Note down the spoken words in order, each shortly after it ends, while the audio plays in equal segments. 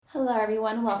Hello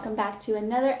everyone, welcome back to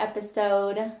another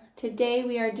episode. Today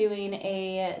we are doing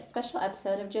a special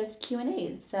episode of just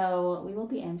Q&As, so we will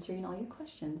be answering all your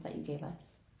questions that you gave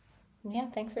us. Yeah,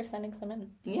 thanks for sending some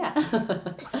in. Yeah.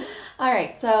 All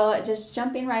right, so just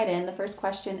jumping right in, the first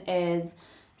question is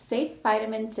safe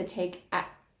vitamins to take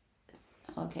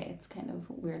okay, it's kind of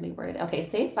weirdly worded. Okay,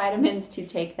 safe vitamins to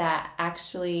take that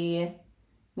actually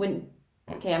wouldn't...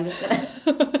 Okay, I'm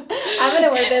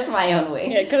gonna word this my own way.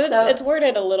 Yeah, because it's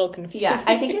worded a little confusing. Yeah,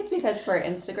 I think it's because for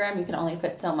Instagram you can only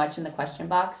put so much in the question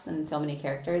box and so many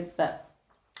characters, but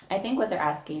I think what they're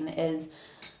asking is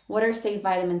what are safe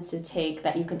vitamins to take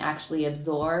that you can actually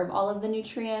absorb all of the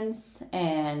nutrients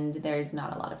and there's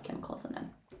not a lot of chemicals in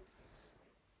them.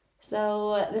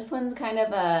 So this one's kind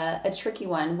of a tricky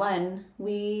one. One,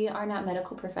 we are not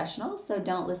medical professionals, so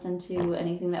don't listen to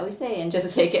anything that we say and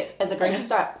just take it as a grain of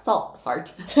salt.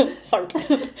 Salt.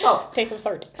 Take some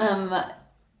salt.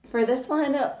 For this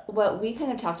one, what we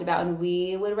kind of talked about and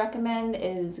we would recommend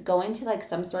is going to like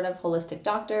some sort of holistic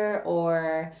doctor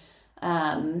or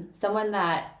someone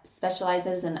that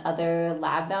specializes in other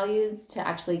lab values to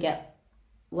actually get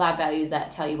lab values that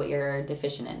tell you what you're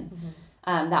deficient in. Mm-hmm.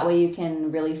 That way you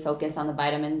can really focus on the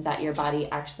vitamins that your body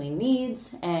actually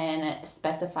needs and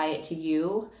specify it to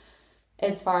you.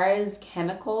 As far as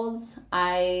chemicals,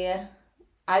 I've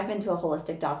been to a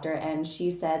holistic doctor and she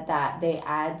said that they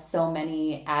add so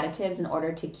many additives in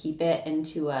order to keep it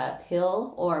into a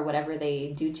pill or whatever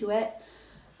they do to it.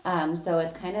 So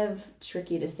it's kind of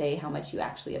tricky to say how much you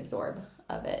actually absorb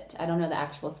of it. I don't know the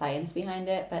actual science behind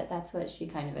it, but that's what she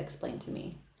kind of explained to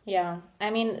me. Yeah. I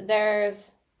mean,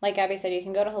 there's... Like Abby said, you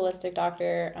can go to a holistic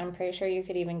doctor. I'm pretty sure you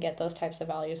could even get those types of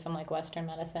values from like Western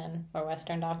medicine or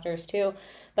Western doctors too.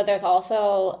 But there's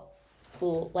also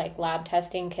like lab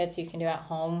testing kits you can do at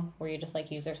home where you just like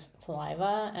use their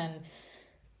saliva. And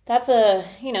that's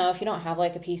if you don't have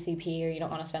like a PCP or you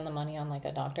don't want to spend the money on like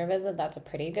a doctor visit, that's a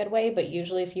pretty good way. But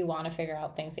usually if you want to figure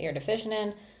out things that you're deficient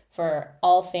in for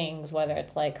all things, whether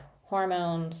it's like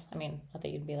hormones, I mean, not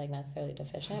that you'd be like necessarily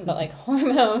deficient, but like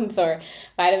hormones or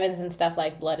vitamins and stuff,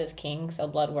 like blood is king. So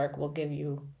blood work will give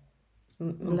you...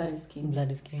 Blood is king.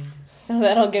 So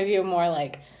that'll give you more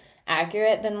like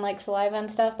accurate than like saliva and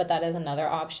stuff, but that is another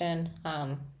option.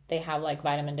 They have like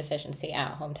vitamin deficiency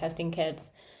at home testing kits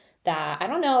that I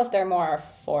don't know if they're more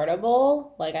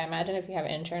affordable. Like I imagine if you have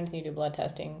insurance and you do blood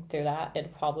testing through that,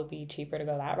 it'd probably be cheaper to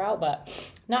go that route, but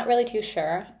not really too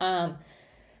sure.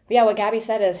 Yeah, what Gabby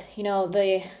said is,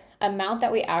 the amount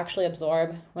that we actually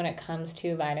absorb when it comes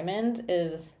to vitamins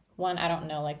is one, I don't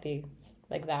know like the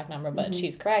exact number, but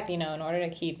she's correct. In order to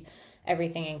keep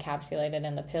everything encapsulated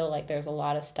in the pill, like there's a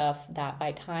lot of stuff that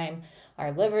by time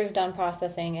our liver's done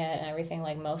processing it and everything,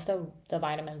 like most of the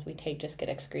vitamins we take just get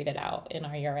excreted out in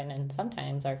our urine and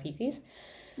sometimes our feces.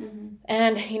 Mm-hmm.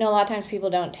 And, a lot of times people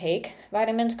don't take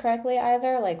vitamins correctly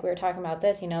either. Like we were talking about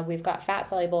this, we've got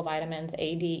fat-soluble vitamins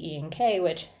A, D, E, and K,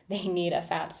 which they need a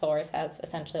fat source as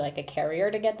essentially like a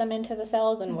carrier to get them into the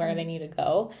cells and where they need to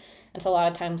go. And so a lot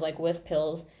of times, like with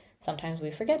pills, sometimes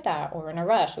we forget that or we're in a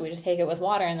rush. So we just take it with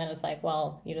water and then it's like,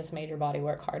 well, you just made your body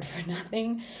work hard for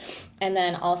nothing. And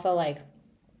then also like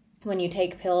when you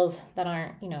take pills that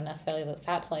aren't, necessarily the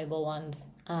fat-soluble ones,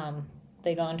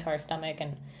 they go into our stomach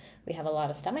and we have a lot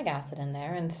of stomach acid in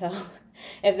there. And so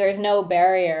if there's no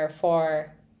barrier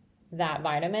for that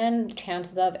vitamin,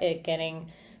 chances of it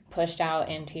getting pushed out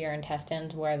into your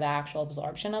intestines where the actual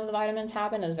absorption of the vitamins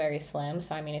happen is very slim.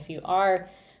 So, I mean, if you are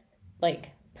like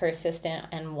persistent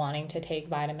and wanting to take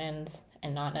vitamins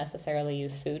and not necessarily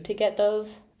use food to get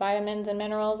those vitamins and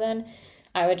minerals in,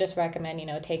 I would just recommend,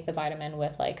 take the vitamin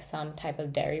with like some type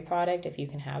of dairy product if you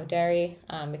can have dairy,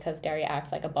 because dairy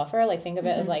acts like a buffer. Like think of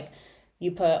it as like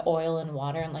you put oil in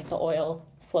water and like the oil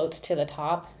floats to the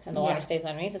top and the water stays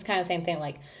underneath. It's kind of the same thing.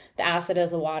 Like the acid is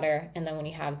the water. And then when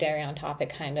you have dairy on top, it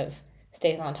kind of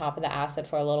stays on top of the acid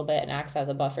for a little bit and acts as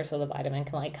a buffer. So the vitamin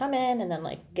can like come in and then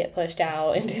like get pushed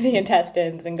out into the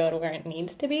intestines and go to where it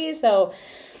needs to be. So,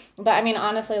 but I mean,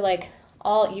 honestly, like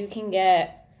you can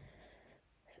get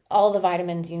all the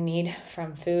vitamins you need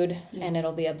from food and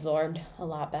it'll be absorbed a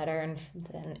lot better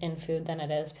in food than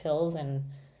it is pills. And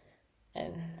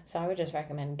so I would just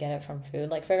recommend get it from food.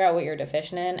 Like figure out what you're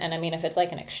deficient in. And I mean, if it's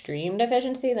like an extreme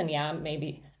deficiency, then yeah,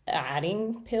 maybe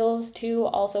adding pills to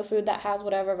also food that has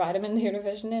whatever vitamins you're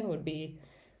deficient in would be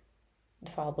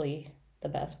probably the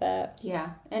best bet.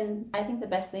 Yeah. And I think the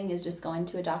best thing is just going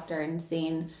to a doctor and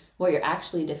seeing what you're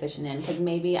actually deficient in. Because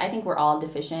I think we're all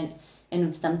deficient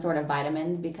in some sort of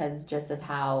vitamins because just of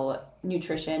how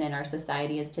nutrition in our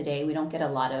society is today. We don't get a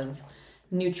lot of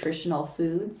nutritional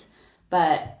foods.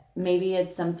 But maybe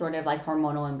it's some sort of like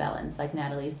hormonal imbalance, like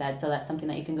Natalie said. So that's something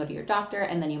that you can go to your doctor,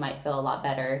 and then you might feel a lot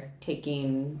better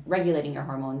regulating your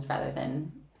hormones rather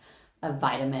than a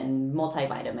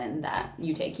multivitamin that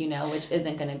you take, which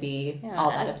isn't going to be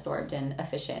all that absorbed and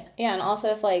efficient. Yeah, and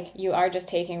also if like you are just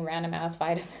taking random ass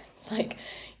vitamins, like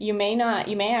you may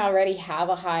already have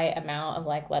a high amount of,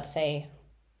 like, let's say,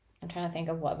 I'm trying to think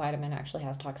of what vitamin actually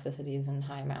has toxicities in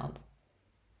high amounts.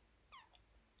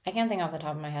 I can't think off the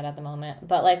top of my head at the moment,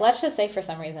 but like, let's just say for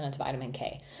some reason it's vitamin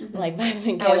K. Mm-hmm. Like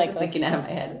vitamin K. I was just thinking out of my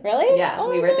head. Really? Yeah,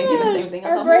 we were thinking the same thing.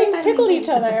 Our brains tickled each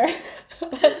other.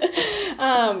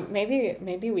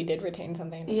 Maybe we did retain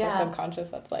something that's our subconscious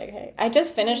that's like, hey. I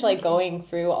just finished like going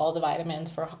through all the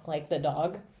vitamins for like the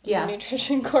dog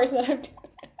nutrition course that I'm doing.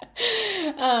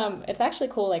 It's actually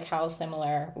cool like how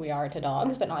similar we are to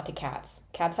dogs, but not to cats.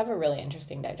 Cats have a really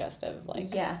interesting digestive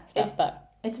stuff, but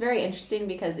it's very interesting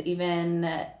because even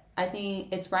I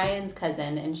think it's Ryan's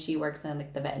cousin and she works in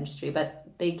like the vet industry, but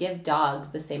they give dogs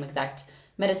the same exact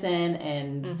medicine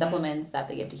and supplements that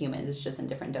they give to humans. It's just in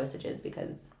different dosages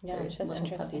because they're it's just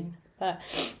interesting. Puppies.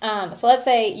 But so let's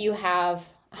say you have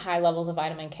high levels of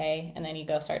vitamin K and then you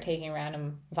go start taking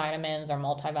random vitamins or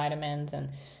multivitamins, and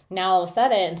now all of a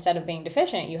sudden, instead of being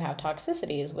deficient, you have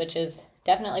toxicities, which is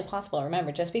definitely possible.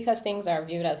 Remember, just because things are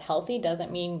viewed as healthy doesn't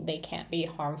mean they can't be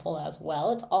harmful as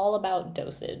well. It's all about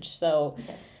dosage. So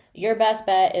your best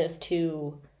bet is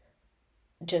to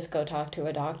just go talk to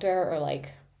a doctor or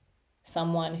like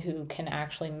someone who can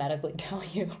actually medically tell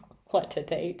you what to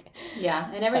take. Yeah,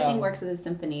 and everything works as a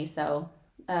symphony. So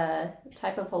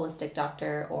type of holistic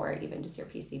doctor or even just your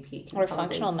PCP can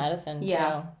functional medicine too.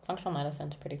 Functional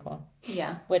medicine's pretty cool.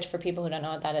 Yeah. Which, for people who don't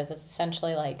know what that is, it's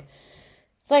essentially like,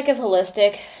 it's like if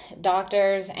holistic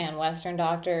doctors and Western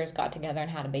doctors got together and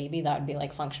had a baby, that would be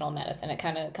like functional medicine. It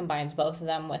kind of combines both of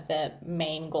them with the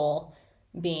main goal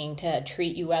being to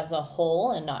treat you as a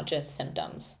whole and not just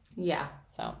symptoms. Yeah.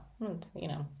 So,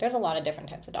 there's a lot of different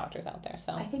types of doctors out there.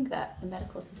 So I think that the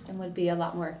medical system would be a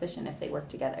lot more efficient if they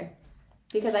worked together.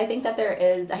 Because I think that there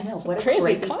is, I know, what a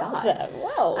crazy thought.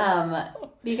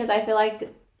 Wow. Because I feel like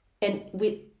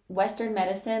Western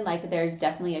medicine, like there's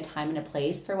definitely a time and a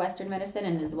place for Western medicine,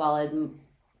 and as well as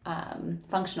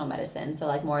functional medicine. So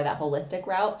like more of that holistic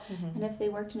route. Mm-hmm. And if they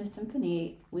worked in a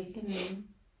symphony, we can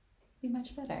be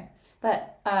much better.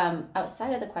 But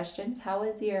outside of the questions, how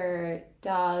is your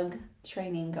dog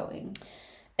training going?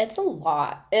 It's a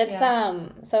lot. It's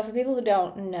so for people who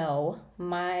don't know,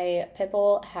 my pit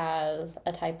bull has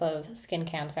a type of skin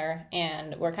cancer,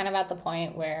 and we're kind of at the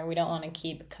point where we don't want to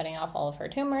keep cutting off all of her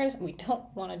tumors. We don't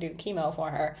want to do chemo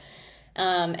for her.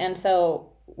 And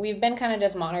so we've been kind of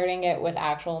just monitoring it with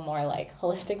actual more like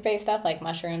holistic based stuff like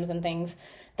mushrooms and things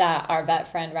that our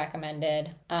vet friend recommended.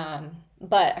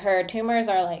 But her tumors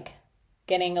are like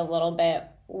getting a little bit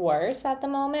worse at the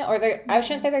moment, or I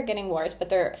shouldn't say they're getting worse, but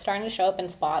they're starting to show up in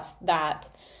spots that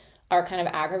are kind of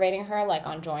aggravating her, like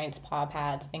on joints, paw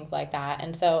pads, things like that.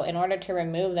 And so in order to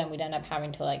remove them, we'd end up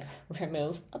having to like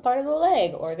remove a part of the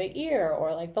leg or the ear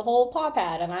or like the whole paw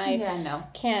pad, and I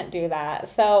can't do that.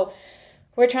 So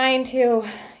we're trying to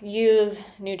use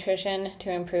nutrition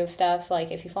to improve stuff. So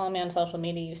like if you follow me on social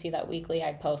media, you see that weekly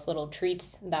I post little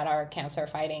treats that are cancer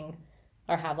fighting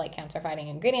or have like cancer fighting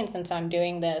ingredients. And so I'm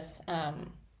doing this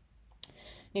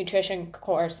nutrition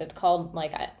course. It's called,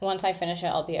 like, once I finish it,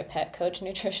 I'll be a pet coach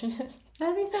nutritionist.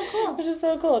 That'd be so cool. Which is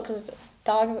so cool because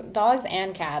dogs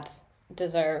and cats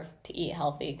deserve to eat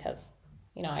healthy because,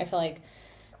 I feel like,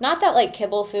 not that like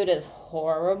kibble food is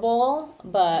horrible,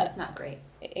 but it's not great.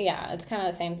 Yeah, it's kind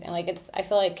of the same thing. Like I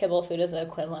feel like kibble food is the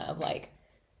equivalent of like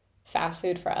fast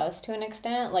food for us to an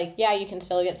extent. Like, yeah, you can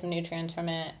still get some nutrients from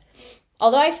it.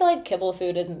 Although I feel like kibble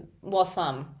food is,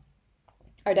 some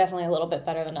are definitely a little bit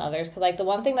better than others. Because, like, the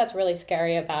one thing that's really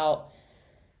scary about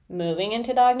moving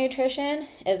into dog nutrition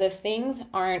is if things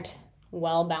aren't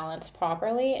well balanced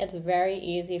properly, it's very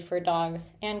easy for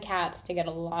dogs and cats to get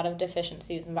a lot of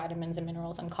deficiencies in vitamins and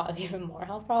minerals and cause even more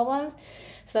health problems.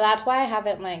 So that's why I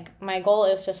haven't, like, my goal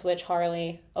is to switch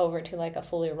Harley over to, like, a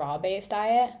fully raw-based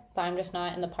diet. But I'm just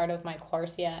not in the part of my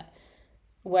course yet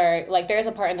where, like, there's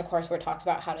a part in the course where it talks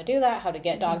about how to do that, how to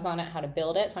get dogs on it, how to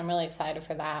build it. So I'm really excited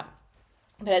for that.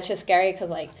 But it's just scary because,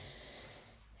 like,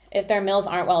 if their meals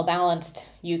aren't well balanced,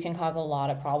 you can cause a lot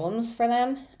of problems for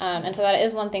them. And so that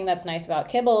is one thing that's nice about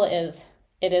kibble is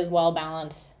it is well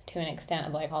balanced to an extent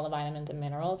of, like, all the vitamins and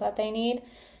minerals that they need.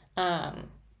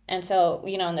 And so,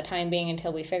 in the time being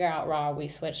until we figure out raw, we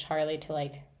switched Harley to,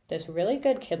 like, this really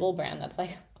good kibble brand that's,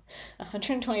 like,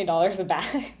 $120 a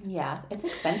bag. Yeah, it's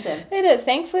expensive. It is.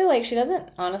 Thankfully, like, she doesn't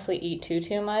honestly eat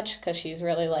too much because she's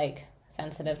really, like,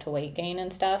 sensitive to weight gain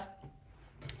and stuff.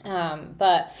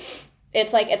 But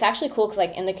it's like, it's actually cool because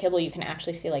like in the kibble you can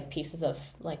actually see like pieces of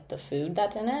like the food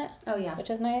that's in it. Oh yeah. Which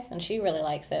is nice, and she really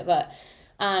likes it. But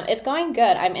it's going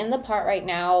good. I'm in the part right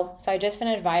now, so I just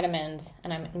finished vitamins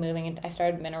and I'm moving into, I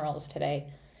started minerals today.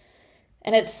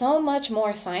 And it's so much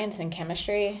more science and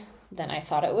chemistry than I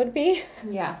thought it would be.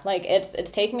 Yeah. Like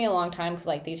it's taken me a long time because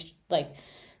like these, like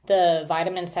the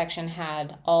vitamin section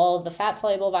had all the fat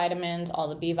soluble vitamins, all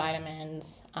the B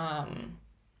vitamins.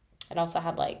 It also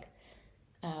had like,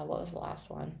 what was the last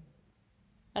one?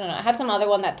 I don't know. I had some other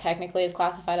one that technically is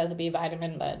classified as a B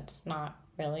vitamin, but it's not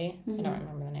really. I don't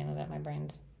remember the name of it. My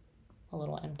brain's a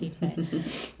little empty today.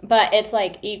 But it's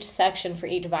like each section for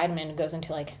each vitamin goes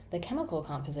into like the chemical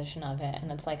composition of it.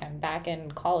 And it's like I'm back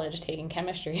in college taking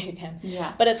chemistry again.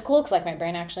 Yeah. But it's cool because like my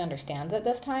brain actually understands it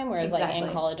this time. Whereas like in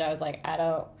college I was like, I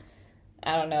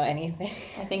don't know anything.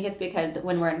 I think it's because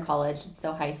when we're in college, it's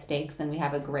so high stakes and we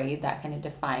have a grade that kind of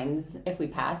defines if we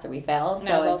pass or we fail. And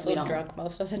so I was also drunk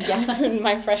most of the time in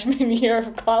my freshman year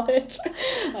of college.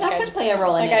 That could play a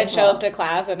role in it. Like I'd show up to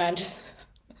class and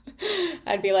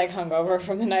I'd be like hungover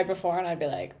from the night before and I'd be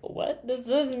like, what does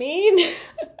this mean?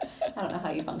 I don't know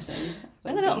how you function.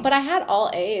 I don't know, but I had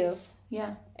all A's.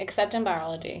 Yeah. Except in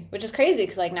biology, which is crazy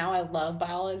because like now I love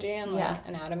biology and like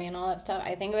anatomy and all that stuff.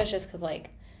 I think it was just because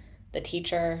like the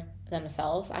teacher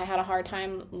themselves, I had a hard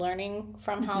time learning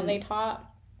from how they taught.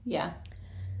 Yeah.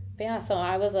 But yeah, so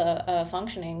I was a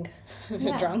functioning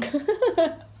drunk.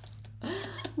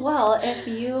 Well, if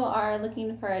you are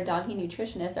looking for a doggy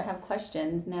nutritionist or have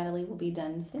questions, Natalie will be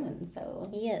done soon. So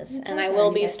yes, and I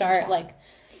will be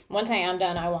once I am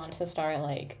done, I want to start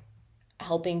like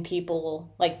helping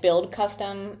people like build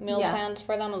custom meal plans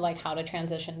for them of like how to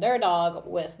transition their dog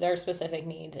with their specific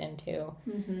needs into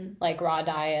like raw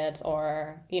diets,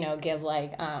 or give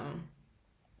like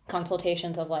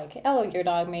consultations of like, oh, your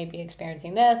dog may be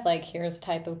experiencing this, like here's a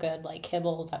type of good like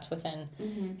kibble that's within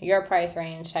your price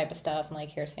range type of stuff, and like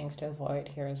here's things to avoid,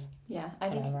 here's I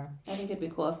think it'd be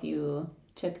cool if you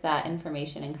took that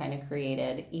information and kind of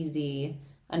created easy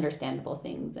understandable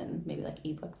things and maybe like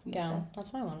ebooks and stuff.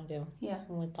 That's what I want to do.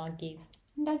 With doggies.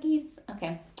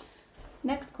 Okay,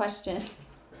 next question.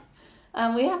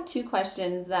 We have two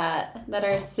questions that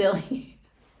are silly.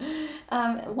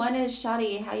 One is,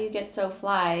 Shoddy, how you get so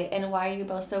fly, and why are you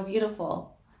both so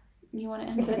beautiful? You want to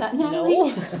answer that, Natalie?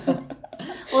 No.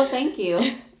 Well, thank you.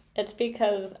 It's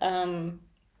because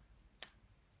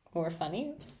we're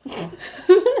funny.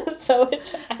 So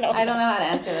I don't know how to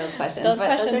answer those questions. Those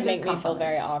questions make me feel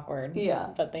very awkward. Yeah.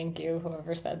 But thank you,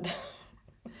 whoever said that.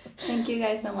 Thank you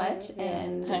guys so much.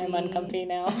 And I'm uncomfy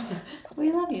now.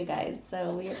 We love you guys,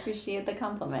 so we appreciate the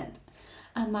compliment.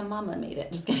 My mama made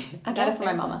it. Just kidding. I got it from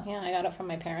my mama. Yeah, I got it from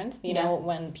my parents. You know,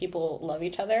 when people love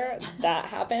each other, that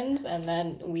happens. And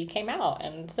then we came out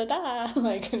and ta-da!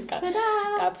 Like,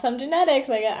 got some genetics.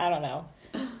 Like, I don't know.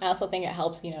 I also think it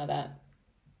helps, that,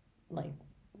 like,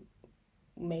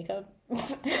 makeup.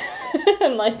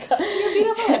 And, like, you're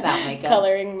beautiful without makeup.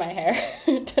 Coloring my hair.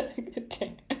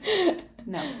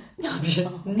 No,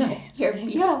 you're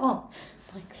beautiful.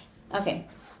 Okay.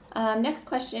 Next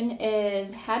question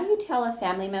is, how do you tell a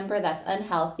family member that's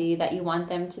unhealthy that you want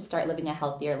them to start living a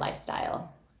healthier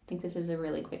lifestyle? I think this is a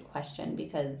really great question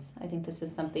because I think this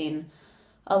is something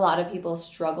a lot of people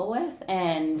struggle with,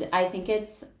 and I think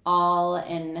it's all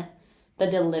in the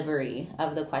delivery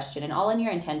of the question and all in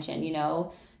your intention.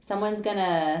 Someone's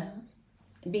gonna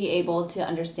be able to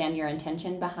understand your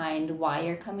intention behind why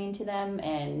you're coming to them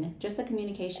and just the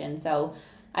communication. So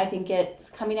I think it's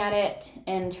coming at it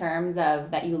in terms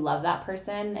of that you love that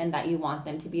person and that you want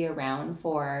them to be around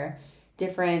for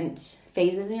different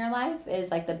phases in your life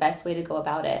is like the best way to go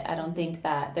about it. I don't think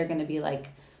that they're going to be like,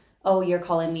 oh, you're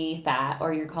calling me fat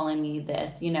or you're calling me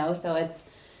this, So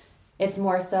it's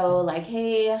more so like,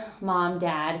 hey, mom,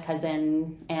 dad,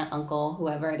 cousin, aunt, uncle,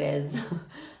 whoever it is.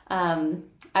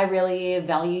 I really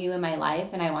value you in my life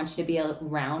and I want you to be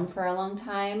around for a long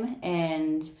time,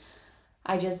 and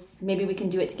maybe we can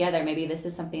do it together. Maybe this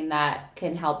is something that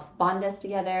can help bond us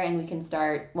together and we can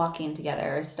start walking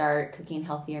together or start cooking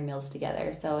healthier meals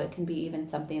together. So it can be even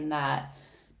something that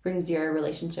brings your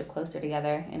relationship closer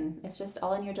together, and it's just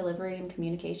all in your delivery and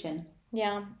communication.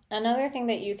 Yeah. Another thing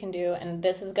that you can do, and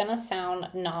this is going to sound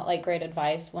not like great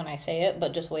advice when I say it,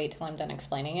 but just wait till I'm done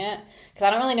explaining it, because I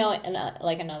don't really know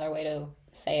another way to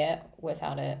say it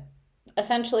without it.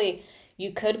 Essentially,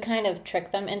 you could kind of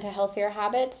trick them into healthier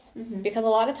habits, because a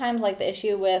lot of times, like, the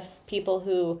issue with people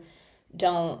who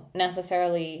don't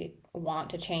necessarily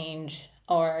want to change,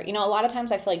 or, a lot of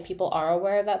times I feel like people are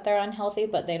aware that they're unhealthy,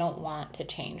 but they don't want to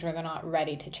change or they're not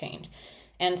ready to change.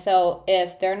 And so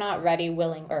if they're not ready,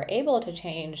 willing, or able to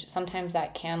change, sometimes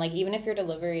that can, like, even if your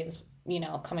delivery is,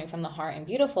 coming from the heart and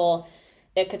beautiful,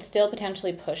 it could still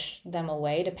potentially push them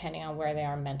away depending on where they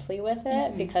are mentally with it.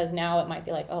 Mm-hmm. Because now it might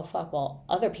be like, oh, fuck, well,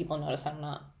 other people notice I'm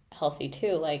not healthy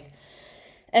too. Like,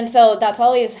 and so that's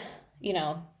always,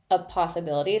 a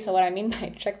possibility. So what I mean by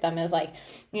trick them is like,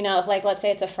 if like, let's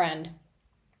say it's a friend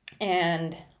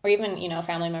or even,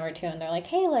 family member too, and they're like,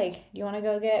 hey, like, do you want to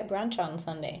go get brunch on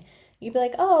Sunday? You'd be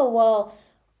like, oh, well,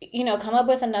 come up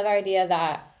with another idea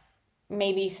that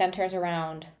maybe centers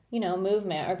around,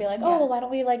 movement, or be like, oh, well, why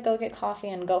don't we like go get coffee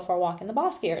and go for a walk in the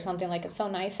bosque or something, like it's so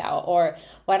nice out, or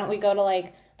why don't we go to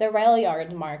like the rail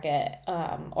yards market,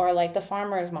 or like the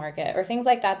farmers market, or things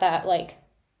like that like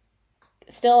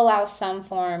still allows some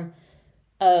form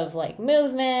of like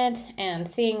movement and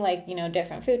seeing like,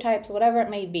 different food types, whatever it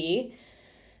may be.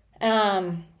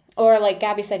 Or like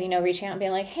Gabby said, reaching out and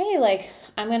being like, hey, like,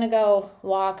 I'm going to go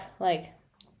walk like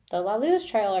the La Luz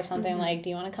Trail or something. Mm-hmm. Like, do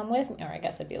you want to come with me? Or I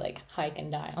guess it'd be like hike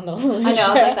and die on the La Luz Trail. I know,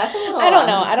 I was like, that's a little I don't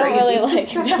know. I don't really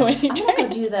like going I'm going to go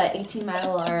do the 18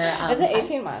 mile or... is it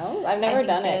 18 miles? I've never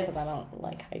done it because I don't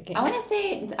like hiking. I want to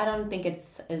say, I don't think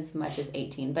it's as much as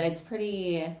 18, but it's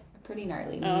pretty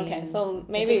gnarly. Oh, okay, so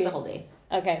maybe... It takes a whole day.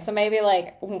 Okay, so maybe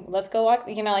like, let's go walk,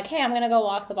 like, hey, I'm going to go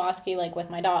walk the bosque like with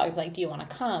my dogs. Like, do you want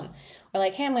to come? Or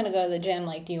like, hey, I'm going to go to the gym.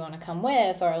 Like, do you want to come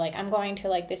with? Or like, I'm going to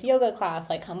like this yoga class.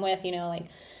 Like, come with, like...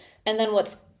 And then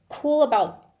what's cool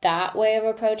about that way of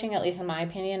approaching, at least in my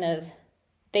opinion, is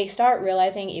they start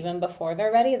realizing even before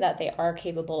they're ready that they are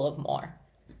capable of more.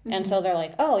 Mm-hmm. And so they're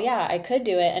like, oh, yeah, I could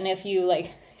do it. And if you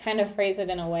like kind of phrase it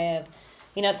in a way of,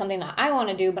 it's something that I want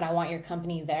to do, but I want your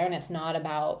company there, and it's not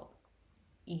about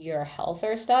your health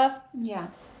or stuff. Yeah.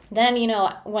 Then,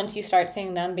 once you start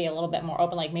seeing them be a little bit more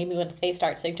open, like maybe once they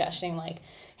start suggesting like,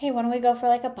 hey, why don't we go for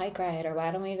like a bike ride, or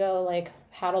why don't we go like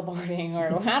paddleboarding,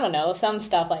 or I don't know, some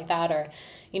stuff like that, or,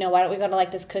 why don't we go to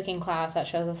like this cooking class that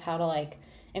shows us how to like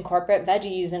incorporate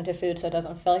veggies into food so it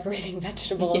doesn't feel like we're eating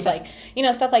vegetables, like,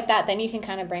 stuff like that. Then you can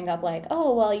kind of bring up like,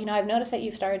 oh, well, I've noticed that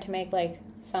you've started to make like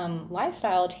some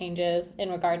lifestyle changes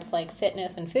in regards to like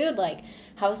fitness and food. Like,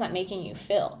 how is that making you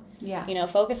feel? Yeah.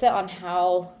 Focus it on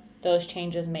how those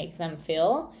changes make them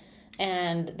feel.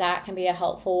 And that can be a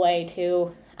helpful way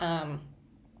to,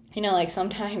 like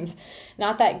sometimes,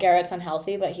 not that Garrett's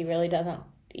unhealthy, but he really doesn't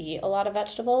eat a lot of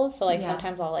vegetables. So like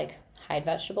sometimes I'll like hide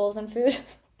vegetables in food.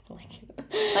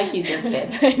 like he's your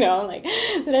kid. I know, I'm like,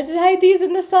 let's hide these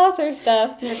in the sauce or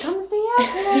stuff. Here comes the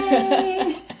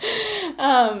accolade.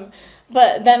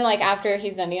 But then like after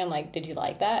he's done eating, I'm like, did you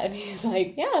like that? And he's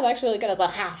like, yeah, it's actually really good. I was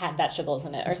like, had vegetables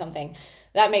in it or something.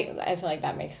 I feel like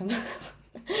that makes him...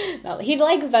 No, he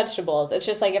likes vegetables. It's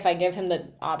just like if I give him the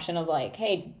option of like,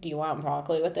 hey, do you want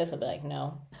broccoli with this? He'll be like,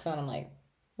 no. So then I'm like,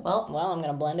 well, I'm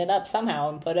gonna blend it up somehow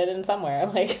and put it in somewhere,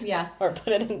 like, or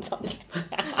put it in something.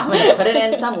 I'm gonna put it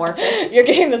in some orifice. You're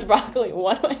getting this broccoli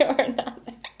one way or another.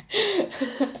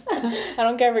 I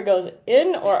don't care if it goes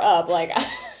in or up. Like,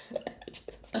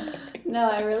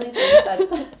 no, I really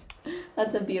think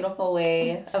that's a beautiful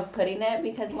way of putting it,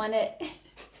 because when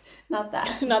not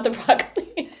the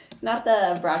broccoli. Not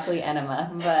the broccoli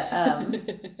enema, but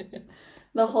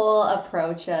the whole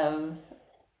approach of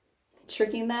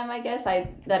tricking them, I guess.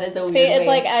 That is a weird way. It's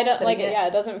like I don't like it. Yeah,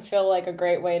 it doesn't feel like a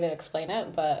great way to explain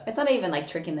it, but it's not even like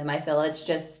tricking them. I feel it's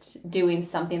just doing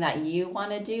something that you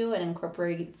want to do and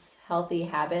incorporates healthy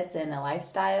habits in a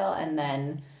lifestyle, and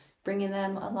then bringing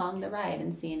them along the ride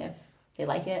and seeing if they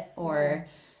like it, or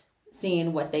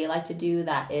seeing what they like to do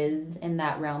that is in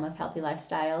that realm of healthy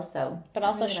lifestyle. So, but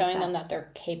also showing them that they're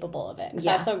capable of it.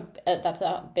 Yeah. That's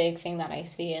a big thing that I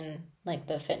see in like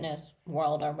the fitness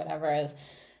world or whatever, is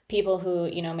people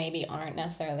who, maybe aren't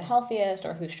necessarily the healthiest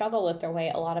or who struggle with their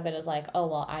weight. A lot of it is like, oh,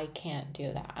 well, I can't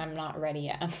do that. I'm not ready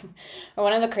yet. Or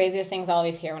one of the craziest things I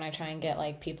always hear when I try and get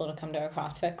like people to come to a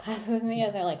CrossFit class with me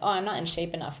is they're like, oh, I'm not in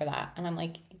shape enough for that. And I'm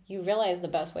like, you realize the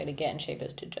best way to get in shape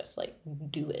is to just like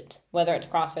do it, whether it's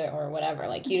CrossFit or whatever.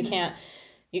 Like you can't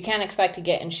expect to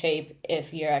get in shape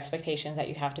if your expectation is that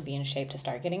you have to be in shape to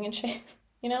start getting in shape,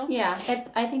 Yeah,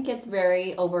 I think it's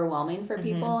very overwhelming for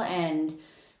people, and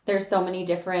there's so many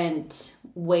different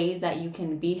ways that you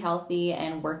can be healthy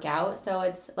and work out. So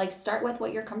it's like, start with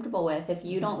what you're comfortable with. If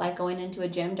you don't like going into a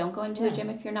gym, don't go into a gym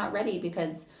if you're not ready,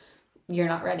 because you're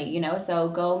not ready, So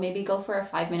go for a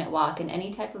 5-minute walk, and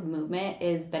any type of movement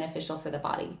is beneficial for the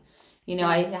body.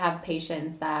 I have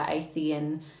patients that I see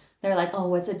and they're like, oh,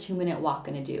 what's a 2-minute walk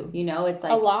going to do? It's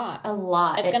like a lot.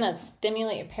 It's going to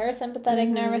stimulate your parasympathetic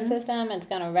nervous system. It's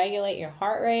going to regulate your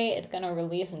heart rate. It's going to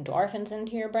release endorphins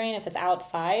into your brain. If it's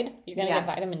outside, you're going to get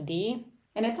vitamin D.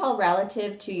 And it's all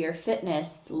relative to your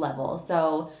fitness level.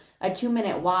 So a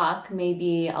 2-minute walk may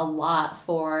be a lot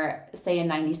for, say, a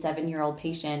 97-year-old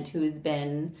patient who's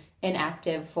been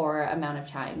inactive for amount of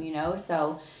time, you know?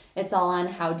 So it's all on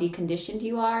how deconditioned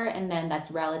you are, and then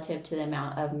that's relative to the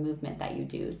amount of movement that you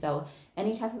do. So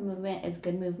any type of movement is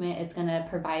good movement. It's going to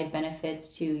provide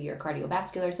benefits to your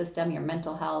cardiovascular system, your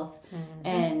mental health,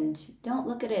 and don't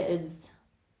look at it as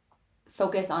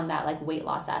focus on that like weight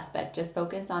loss aspect. Just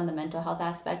focus on the mental health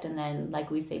aspect, and then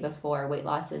like we say before, weight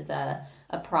loss is a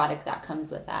product that comes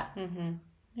with that.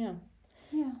 Yeah.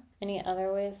 Any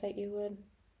other ways that you would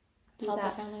help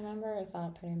a family member, or is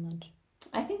that pretty much?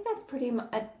 I think that's pretty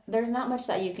much, there's not much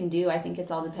that you can do. I think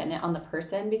it's all dependent on the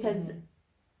person, because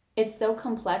it's so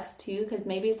complex too, because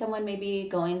maybe someone may be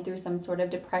going through some sort of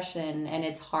depression and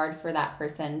it's hard for that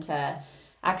person to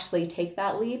actually take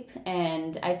that leap.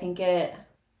 And I think it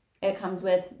comes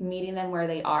with meeting them where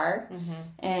they are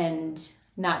and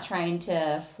not trying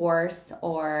to force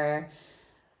or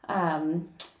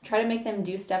try to make them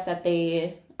do stuff that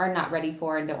they are not ready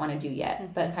for and don't want to do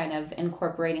yet, but kind of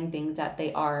incorporating things that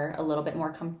they are a little bit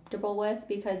more comfortable with,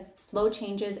 because slow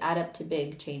changes add up to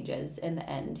big changes in the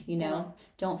end, you know?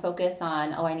 Don't focus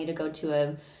on, I need to go to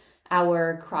a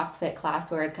hour CrossFit class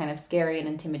where it's kind of scary and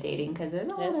intimidating, because there's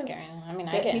a lot of scary. I mean,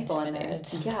 I get people in there.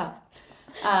 Yeah.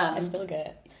 I still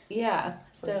get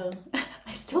so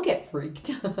I still get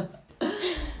freaked.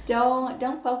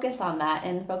 Don't focus on that,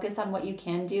 and focus on what you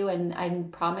can do, and I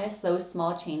promise those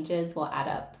small changes will add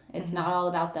up. It's not all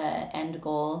about the end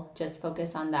goal. Just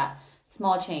focus on that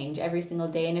small change every single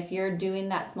day. And if you're doing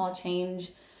that small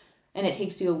change and it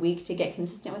takes you a week to get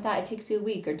consistent with that, it takes you a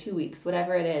week or 2 weeks,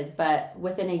 whatever it is. But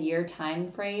within a year time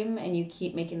frame, and you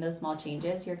keep making those small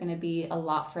changes, you're going to be a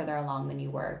lot further along than you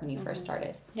were when you first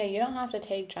started. Yeah, you don't have to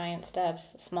take giant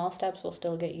steps. Small steps will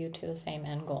still get you to the same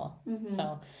end goal.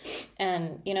 So,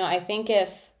 and, you know, I think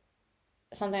if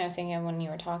something I was thinking of when you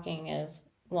were talking is,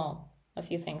 well, a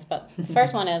few things, but the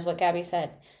first one is what Gabby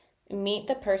said. Meet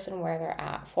the person where they're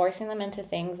at. Forcing them into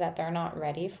things that they're not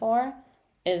ready for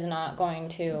is not going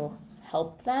to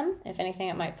help them. If anything,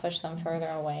 it might push them further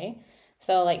away.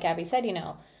 So like Gabby said, you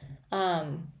know,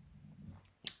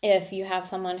 if you have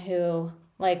someone who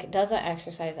like doesn't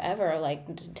exercise ever, like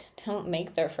don't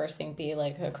make their first thing be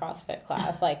like a CrossFit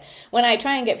class. Like when I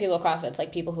try and get people to CrossFit, it's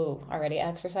like people who already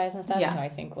exercise and stuff, and who I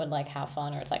think would like have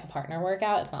fun, or it's like a partner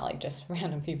workout. It's not like just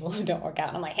random people who don't work out.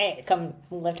 And I'm like, hey, come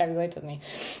lift heavy weights with me.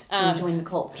 Come join the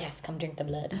cult. Yes, come drink the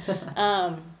blood.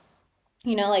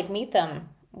 You know, like meet them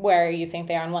where you think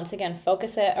they are. And once again,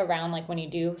 focus it around like when you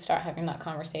do start having that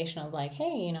conversation of like,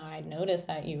 hey, you know, I noticed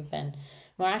that you've been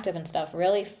more active and stuff.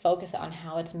 Really focus on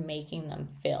how it's making them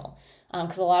feel.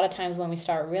 Because a lot of times when we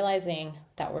start realizing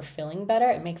that we're feeling better,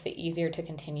 it makes it easier to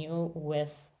continue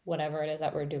with whatever it is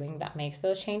that we're doing that makes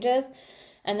those changes.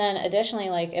 And then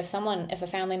additionally, like if a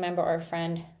family member or a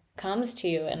friend comes to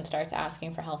you and starts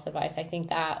asking for health advice, I think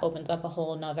that opens up a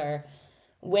whole nother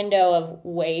window of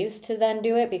ways to then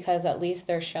do it, because at least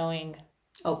they're showing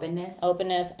openness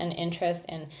and interest,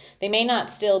 and they may not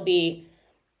still be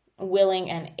willing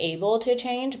and able to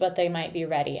change, but they might be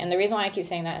ready. And the reason why I keep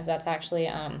saying that is that's actually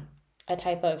a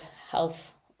type of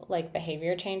health like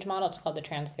behavior change model. It's called the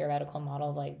trans-theoretical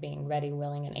model of like being ready,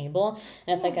 willing, and able.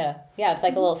 And it's like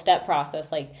a little step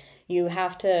process. Like you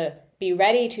have to be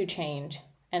ready to change,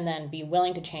 and then be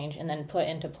willing to change, and then put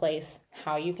into place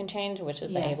how you can change, which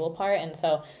is the able part. And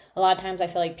so a lot of times I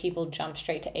feel like people jump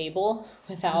straight to able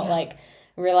without like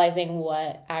realizing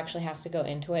what actually has to go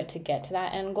into it to get to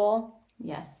that end goal.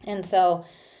 Yes. And so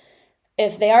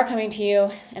if they are coming to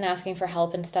you and asking for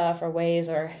help and stuff, or ways,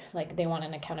 or like they want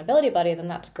an accountability buddy, then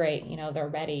that's great. You know, they're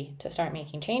ready to start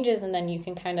making changes, and then you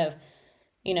can kind of,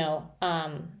 you know,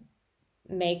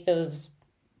 make those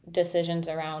decisions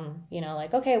around, you know,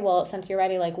 like, okay, well, since you're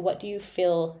ready, like, what do you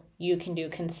feel you can do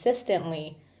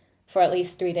consistently for at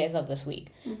least 3 days of this week?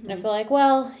 And I feel like,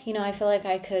 well, you know, I feel like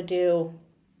I could do,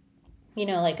 you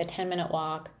know, like a 10-minute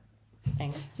walk.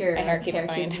 Thing. Your my hair keeps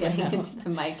going into the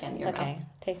mic and your mouth. Okay,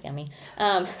 tastes yummy.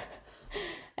 And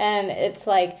it's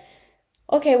like,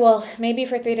 okay, well, maybe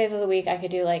for 3 days of the week, I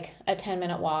could do like a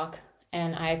 10-minute walk,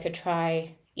 and I could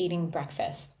try eating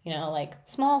breakfast, you know, like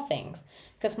small things,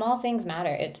 because small things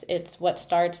matter. It's what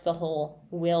starts the whole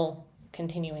wheel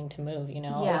continuing to move, you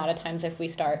know. A lot of times if we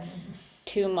start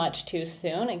too much too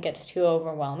soon, it gets too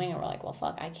overwhelming, and we're like, well,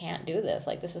 fuck, I can't do this.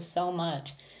 Like, this is so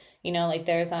much, you know. Like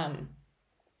there's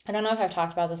I don't know if I've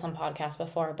talked about this on podcasts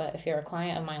before, but if you're a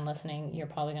client of mine listening, you're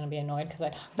probably going to be annoyed because I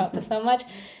talk about this so much.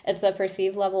 It's the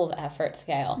perceived level of effort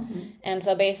scale. And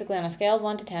so basically on a scale of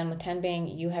 1 to 10, with 10 being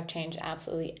you have changed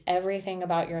absolutely everything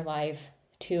about your life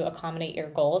to accommodate your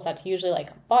goals. That's usually like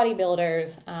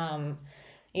bodybuilders,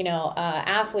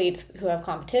 athletes who have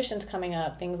competitions coming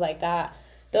up, things like that.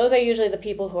 Those are usually the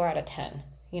people who are at a 10,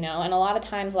 and a lot of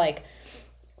times, like,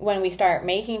 when we start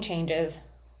making changes,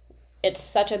 it's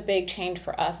such a big change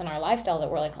for us in our lifestyle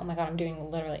that we're like, oh my God, I'm doing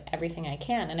literally everything I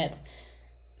can. And it's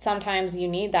sometimes you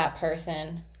need that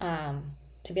person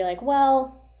to be like,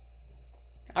 well,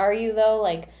 are you though?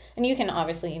 Like, and you can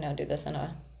obviously, do this in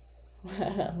a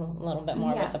little bit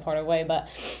more of a supportive way. But,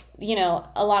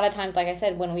 a lot of times, like I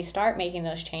said, when we start making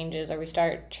those changes or we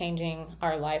start changing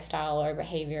our lifestyle or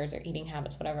behaviors or eating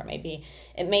habits, whatever it may be,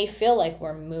 it may feel like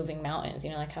we're moving mountains.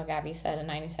 Like how Gabby said, a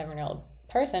 97-year-old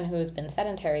person who's been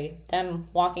sedentary, them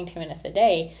walking 2 minutes a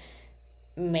day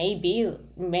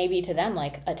maybe to them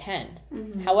like a 10.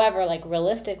 Mm-hmm. However, like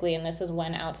realistically, and this is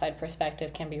when outside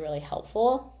perspective can be really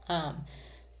helpful,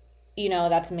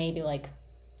 that's maybe like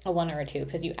a 1 or a 2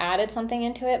 because you added something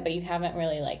into it, but you haven't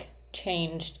really like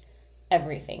changed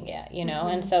everything yet, Mm-hmm.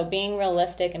 And so being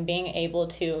realistic and being able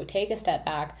to take a step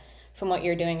back from what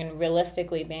you're doing and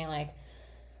realistically being like,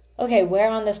 okay, where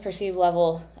on this perceived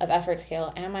level of effort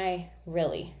scale am I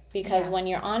really? Because when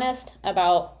you're honest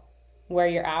about where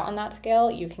you're at on that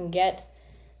scale, you can get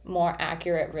more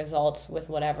accurate results with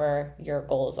whatever your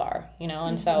goals are, And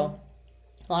mm-hmm. so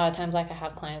a lot of times, like, I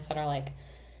have clients that are like,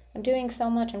 I'm doing so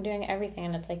much, I'm doing everything.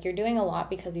 And it's like, you're doing a lot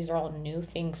because these are all new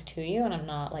things to you. And I'm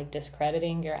not like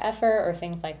discrediting your effort or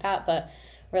things like that. But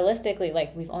realistically,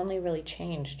 like, we've only really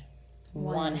changed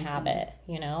one habit,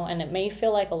 and it may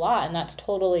feel like a lot, and that's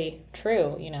totally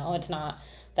true. It's not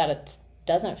that it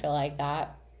doesn't feel like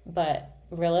that, but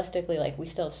realistically, like, we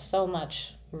still have so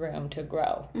much room to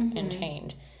grow mm-hmm. and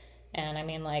change. And I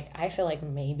mean, like, I feel like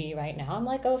maybe right now I'm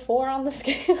like a 4 on the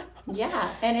scale. Yeah.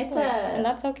 And it's and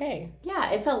that's okay.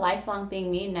 Yeah. It's a lifelong thing.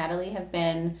 Me and Natalie have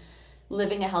been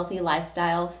living a healthy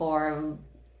lifestyle for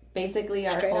basically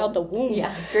straight out the womb.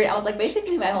 Yeah. I was like,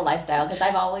 basically my whole lifestyle, because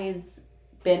I've always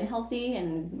been healthy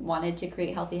and wanted to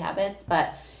create healthy habits,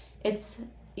 but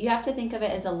you have to think of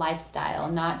it as a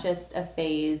lifestyle, not just a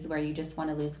phase where you just want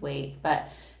to lose weight, but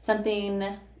something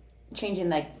changing,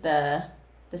 like the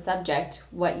subject,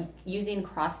 using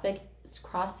CrossFit,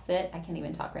 I can't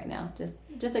even talk right now.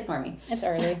 Just ignore me. It's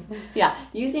early. Yeah.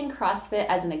 Using CrossFit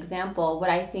as an example, what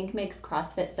I think makes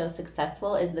CrossFit so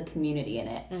successful is the community in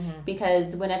it. Mm-hmm.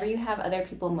 Because whenever you have other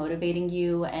people motivating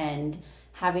you and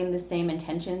having the same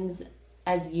intentions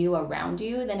as you around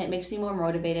you, then it makes you more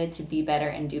motivated to be better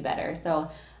and do better. So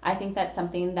I think that's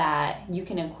something that you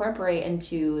can incorporate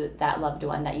into that loved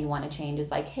one that you want to change,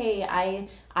 is like, hey,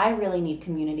 I really need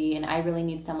community, and I really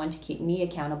need someone to keep me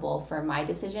accountable for my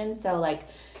decisions. So like,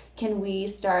 can we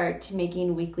start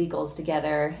making weekly goals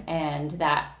together and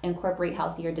that incorporate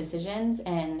healthier decisions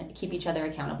and keep each other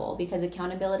accountable? Because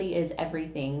accountability is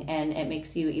everything, and it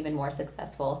makes you even more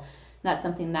successful. That's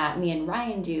something that me and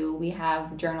Ryan do. We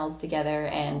have journals together,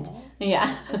 and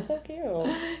yeah. That's so cute.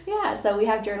 Yeah, so we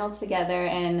have journals together,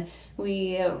 and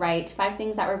we write 5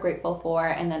 things that we're grateful for,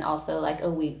 and then also like a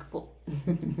weekly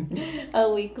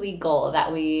goal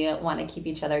that we want to keep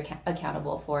each other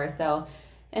accountable for. So,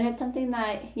 and it's something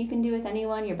that you can do with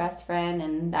anyone, your best friend,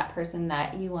 and that person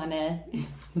that you want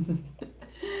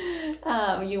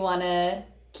to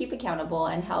keep accountable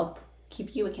and help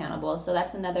keep you accountable. So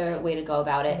that's another way to go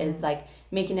about it, is like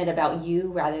making it about you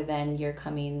rather than you're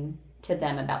coming to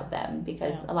them about them,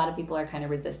 because a lot of people are kind of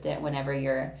resistant when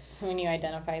you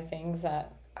identify things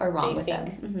that are wrong with them,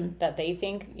 mm-hmm. that they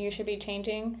think you should be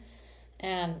changing.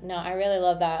 And no, I really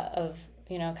love that, of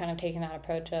kind of taking that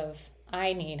approach of,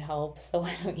 I need help, so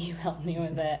why don't you help me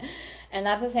with it? And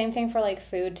that's the same thing for like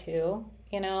food too.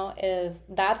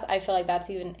 I feel like that's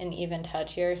even an even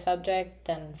touchier subject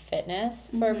than fitness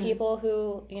for mm-hmm. people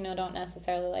who, don't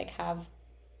necessarily like have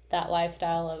that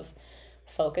lifestyle of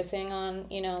focusing on,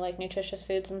 like nutritious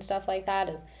foods and stuff like that.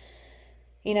 Is,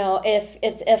 if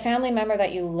it's a family member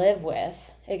that you live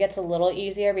with, it gets a little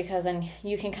easier, because then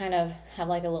you can kind of have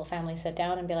like a little family sit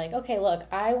down and be like, okay, look,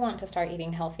 I want to start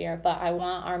eating healthier, but I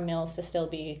want our meals to still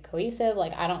be cohesive.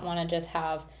 Like, I don't want to just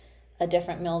have a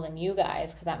different meal than you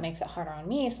guys, because that makes it harder on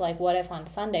me. So like, what if on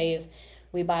Sundays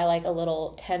we buy like a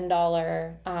little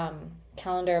 $10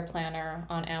 calendar planner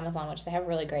on Amazon, which they have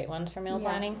really great ones for meal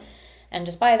planning, and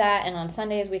just buy that, and on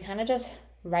Sundays we kind of just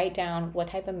write down what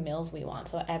type of meals we want,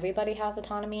 so everybody has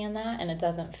autonomy in that, and it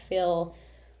doesn't feel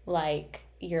like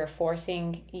you're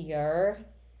forcing your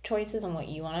choices and what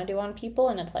you want to do on people.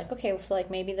 And it's like, okay, so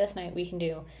like maybe this night we can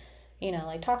do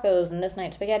like tacos, and this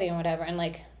night spaghetti and whatever, and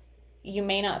like, you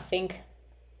may not think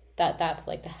that that's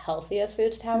like the healthiest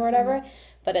foods to have mm-hmm. or whatever,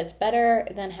 but it's better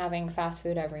than having fast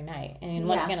food every night. And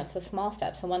once again, it's a small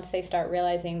step. So once they start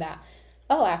realizing that,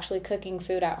 oh, actually cooking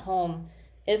food at home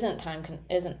isn't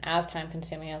as time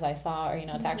consuming as I thought, or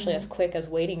it's actually as quick as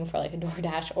waiting for like a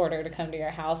DoorDash order to come to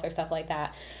your house or stuff like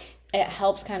that. It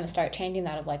helps kind of start changing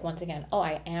that of like, once again, oh,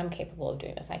 I am capable of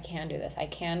doing this. I can do this. I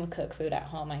can cook food at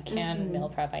home. I can meal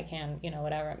prep. I can,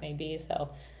 whatever it may be. So,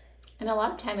 and a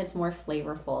lot of time it's more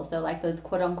flavorful. So like those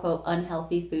quote unquote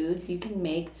unhealthy foods, you can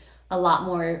make a lot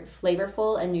more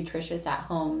flavorful and nutritious at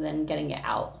home than getting it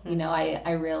out.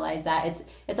 I realize that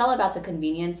it's all about the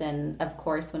convenience, and of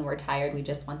course when we're tired we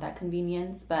just want that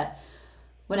convenience, but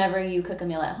whenever you cook a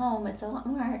meal at home, it's a lot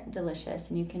more delicious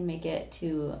and you can make it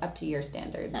up to your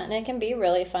standards. And it can be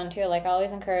really fun too. Like I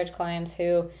always encourage clients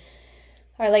who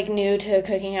are like new to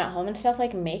cooking at home and stuff,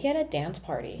 like make it a dance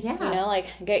party. Yeah. Like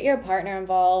get your partner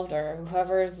involved or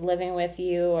whoever's living with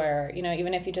you, or,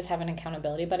 even if you just have an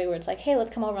accountability buddy where it's like, hey,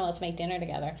 let's come over and let's make dinner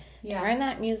together. Yeah. Turn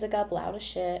that music up loud as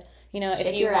shit. Shake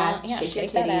if you your want, ass,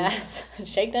 shake that ass,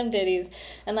 shake them titties.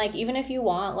 And like, even if you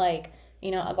want like,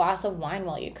 a glass of wine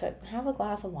while you cook, have a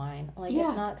glass of wine. Like,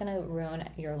 it's not going to ruin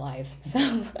your life. So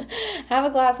have a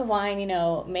glass of wine,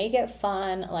 make it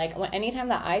fun. Like, anytime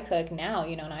that I cook now,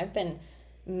 and I've been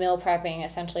meal prepping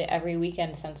essentially every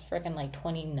weekend since freaking like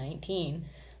 2019,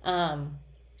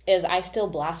 is I still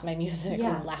blast my music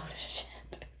loud as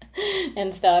shit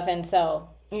and stuff. And so,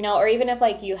 or even if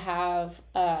like you have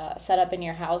set up in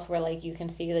your house where like you can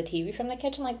see the TV from the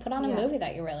kitchen, like put on a movie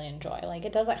that you really enjoy. Like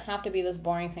it doesn't have to be this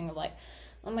boring thing of like,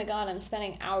 oh my God, I'm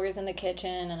spending hours in the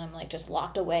kitchen and I'm like just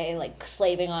locked away, like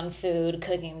slaving on food,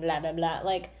 cooking, blah, blah, blah.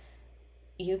 Like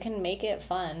you can make it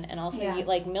fun. And also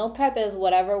like meal prep is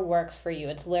whatever works for you.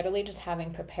 It's literally just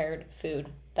having prepared food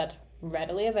that's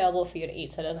readily available for you to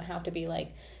eat. So it doesn't have to be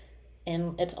like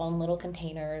in its own little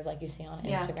containers like you see on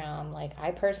Instagram. Like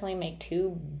I personally make 2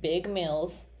 big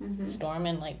meals, store them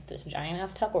in like this giant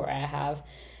ass Tupperware I have,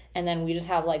 and then we just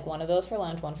have like one of those for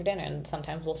lunch, one for dinner, and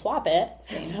sometimes we'll swap it.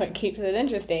 Same. So it keeps it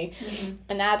interesting.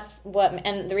 And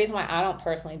and the reason why I don't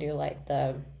personally do like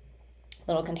the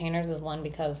little containers is one,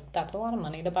 because that's a lot of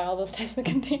money to buy all those types of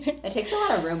containers. It takes a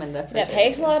lot of room in the fridge. It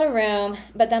takes a lot of room,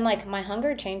 but then like my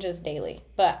hunger changes daily.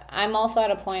 But I'm also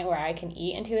at a point where I can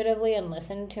eat intuitively and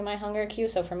listen to my hunger cue.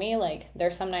 So for me, like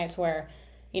there's some nights where,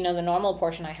 the normal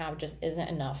portion I have just isn't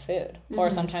enough food.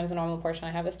 Or sometimes the normal portion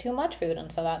I have is too much food.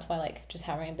 And so that's why like just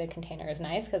having a big container is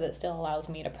nice, because it still allows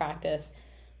me to practice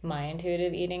my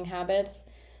intuitive eating habits.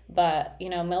 But,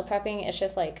 meal prepping,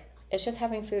 it's just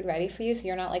having food ready for you, so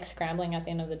you're not like scrambling at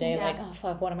the end of the day like, oh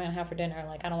fuck, what am I gonna have for dinner?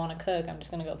 Like I don't want to cook, I'm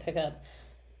just gonna go pick up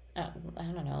I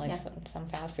don't know, like some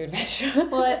fast food restaurant.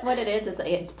 Well, what it is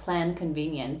it's planned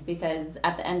convenience, because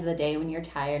at the end of the day when you're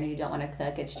tired and you don't want to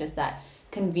cook, it's just that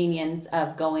convenience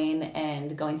of going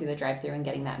through the drive-thru and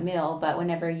getting that meal. But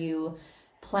whenever you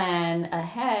plan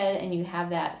ahead and you have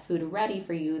that food ready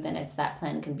for you, then it's that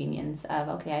planned convenience of,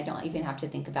 okay, I don't even have to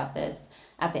think about this.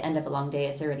 At the end of a long day,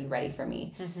 it's already ready for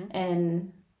me.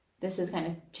 And this is kind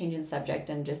of changing the subject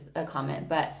and just a comment,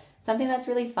 but something that's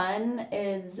really fun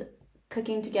is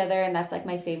cooking together. And that's like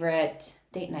my favorite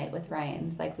date night with Ryan.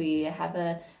 It's like we have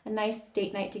a nice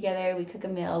date night together. We cook a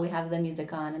meal, we have the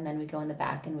music on, and then we go in the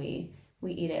back and we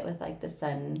eat it with like the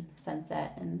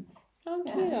sunset. And oh,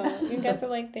 cute. You guys are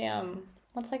like the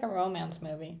what's like a romance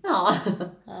movie?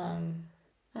 Oh.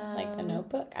 Like The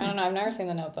Notebook? I don't know. I've never seen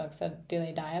The Notebook. So do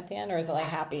they die at the end, or is it like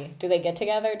happy? Do they get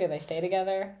together? Do they stay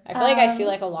together? I feel like I see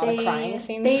like a lot of crying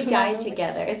scenes. They die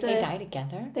together. They die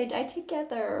together? They die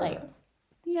together. Like,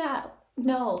 yeah.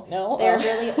 No. They're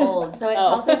really old. So it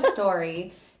tells their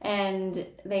story, and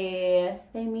they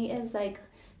meet as like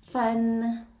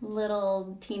fun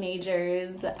little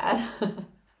teenagers at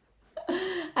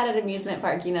an amusement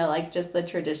park, like just the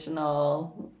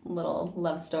traditional little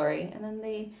love story. And then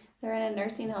they're in a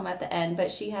nursing home at the end, but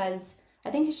I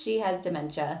think she has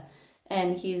dementia,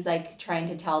 and he's like trying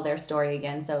to tell their story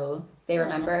again, so they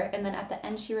remember. And then at the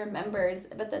end she remembers,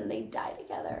 but then they die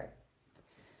together.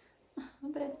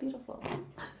 But it's beautiful.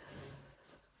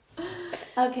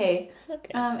 Okay.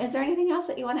 Is there anything else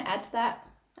that you want to add to that?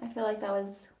 I feel like that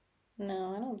was...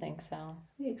 No, I don't think so.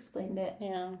 We explained it.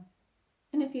 Yeah.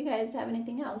 And if you guys have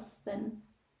anything else, then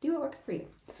do what works for you.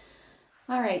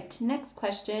 All right, next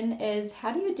question is,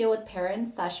 how do you deal with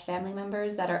parents/family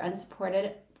members that are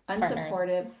unsupportive?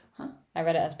 Huh? I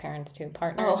read it as parents too.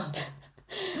 Partners. Oh.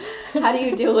 How do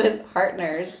you deal with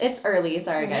partners? It's early.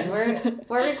 Sorry, guys.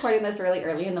 We're recording this really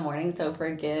early in the morning, so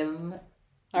forgive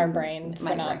our brains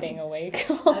for not being awake.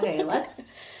 Okay, let's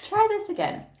try this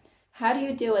again. How do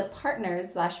you deal with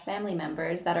partners/family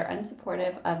members that are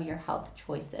unsupportive of your health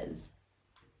choices?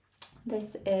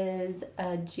 This is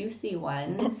a juicy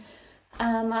one.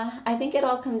 I think it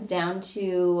all comes down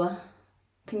to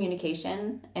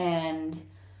communication and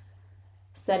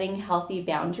setting healthy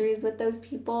boundaries with those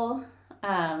people.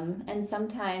 And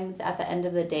sometimes at the end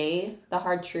of the day, the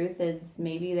hard truth is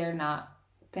maybe they're not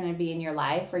going to be in your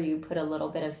life, or you put a little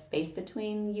bit of space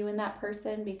between you and that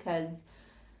person, because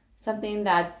something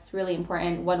that's really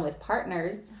important, one with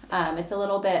partners, it's a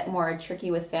little bit more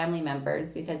tricky with family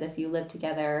members, because if you live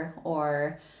together,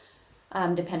 or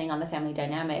depending on the family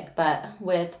dynamic, but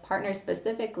with partners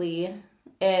specifically,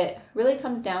 it really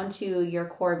comes down to your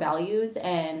core values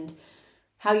and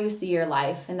how you see your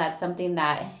life. And that's something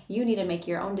that you need to make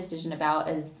your own decision about.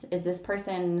 Is this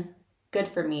person good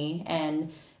for me?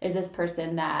 And is this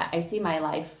person that I see my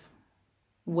life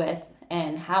with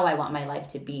and how I want my life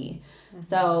to be? Mm-hmm.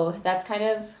 So that's kind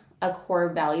of a core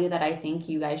value that I think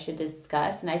you guys should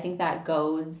discuss. And I think that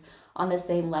goes on the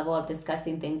same level of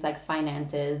discussing things like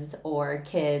finances or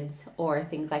kids or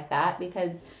things like that,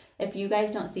 because if you guys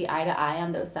don't see eye to eye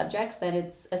on those subjects, then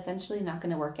it's essentially not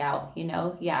going to work out, you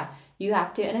know? Yeah, you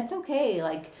have to, and it's okay.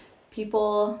 Like,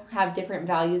 people have different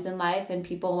values in life, and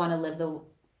people want to live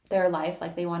their life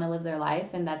like they want to live their life,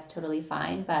 and that's totally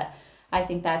fine. But I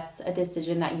think that's a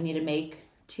decision that you need to make,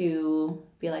 to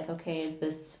be like, okay, is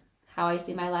this how I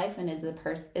see my life, and is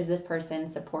this person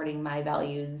supporting my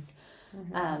values?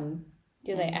 Mm-hmm.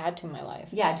 Do they add to my life?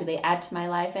 Yeah, do they add to my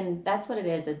life? And that's what it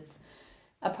is. It's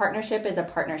a partnership is a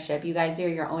partnership. You guys are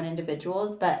your own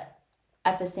individuals, but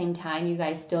at the same time, you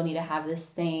guys still need to have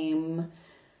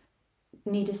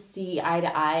need to see eye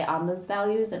to eye on those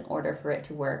values in order for it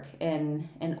to work, and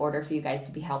in order for you guys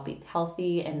to be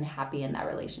healthy and happy in that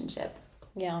relationship.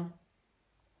 Yeah.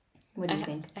 What do you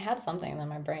think? I had something that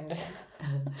my brain just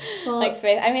well, like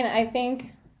space. I mean, I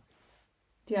think.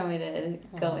 Do you want me to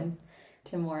go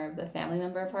into more of the family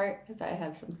member part? Because I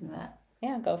have something that.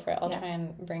 Yeah, go for it. I'll try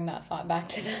and bring that thought back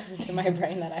to my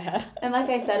brain that I had. And like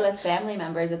I said, with family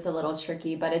members, it's a little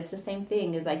tricky, but it's the same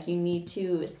thing. Is like, you need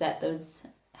to set those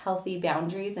healthy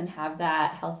boundaries and have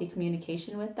that healthy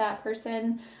communication with that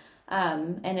person.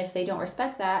 And if they don't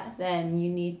respect that, then you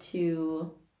need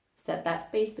to set that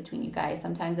space between you guys.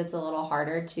 Sometimes it's a little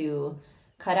harder to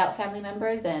cut out family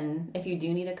members. And if you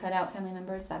do need to cut out family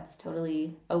members, that's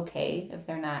totally okay. If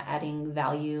they're not adding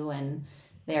value and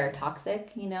they're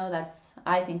toxic, you know,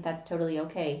 I think that's totally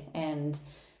okay. And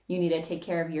you need to take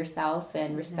care of yourself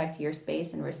and respect your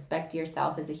space and respect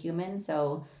yourself as a human,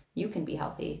 so you can be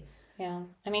healthy. Yeah.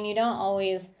 I mean,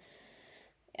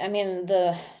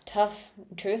 the tough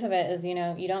truth of it is, you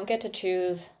know, you don't get to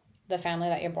choose the family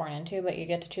that you're born into, but you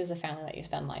get to choose the family that you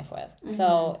spend life with. Mm-hmm.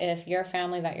 So if your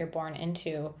family that you're born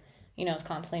into, you know, is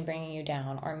constantly bringing you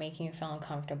down, or making you feel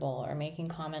uncomfortable, or making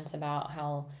comments about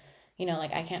how, you know,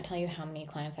 like, I can't tell you how many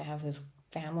clients I have whose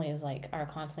families, like, are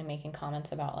constantly making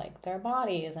comments about, like, their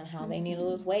bodies and how they need to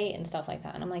lose weight and stuff like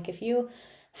that. And I'm like, if you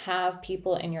have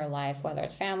people in your life, whether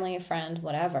it's family, friends,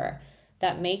 whatever,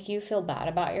 that make you feel bad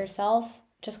about yourself,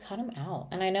 just cut them out.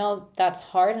 And I know that's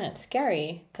hard and it's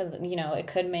scary, because, you know, it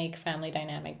could make family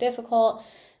dynamic difficult,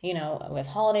 you know, with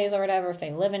holidays or whatever, if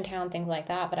they live in town, things like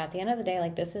that. But at the end of the day,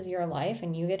 like, this is your life,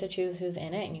 and you get to choose who's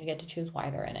in it, and you get to choose why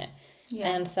they're in it. Yeah.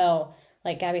 And so,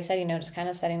 like Gabby said, you know, just kind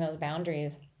of setting those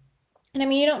boundaries. And I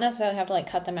mean, you don't necessarily have to, like,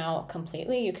 cut them out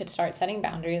completely. You could start setting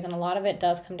boundaries, and a lot of it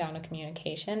does come down to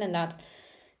communication, and that's,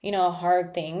 you know, a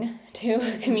hard thing to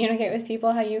communicate with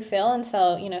people how you feel. And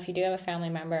so, you know, if you do have a family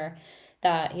member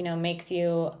that, you know, makes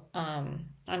you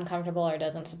uncomfortable, or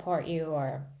doesn't support you,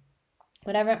 or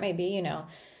whatever it may be, you know,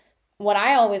 what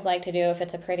I always like to do, if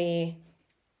it's a pretty,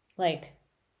 like,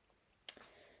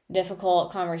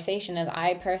 difficult conversation, is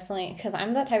I personally, because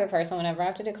I'm that type of person, whenever I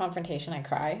have to do confrontation, I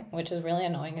cry, which is really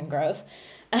annoying and gross.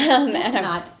 It's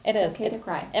not. It's okay to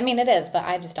cry. I mean, it is, but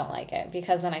I just don't like it,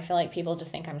 because then I feel like people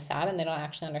just think I'm sad, and they don't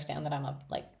actually understand that I'm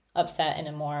upset in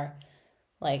a more,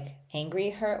 like, angry,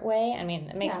 hurt way. I mean,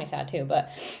 it makes me sad too, but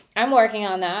I'm working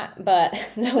on that. But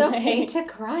it's okay to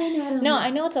cry, Natalie. No, I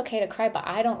know it's okay to cry, but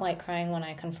I don't like crying when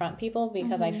I confront people,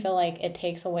 because I feel like it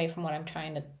takes away from what I'm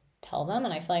trying to tell them,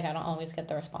 and I feel like I don't always get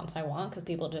the response I want, because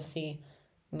people just see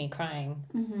me crying,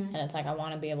 and it's like, I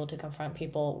want to be able to confront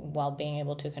people while being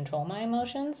able to control my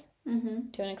emotions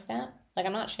to an extent. Like,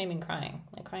 I'm not shaming crying.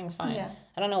 Like, crying's fine. Yeah.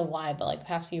 I don't know why, but, like, the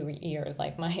past few years,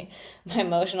 like, my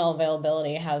emotional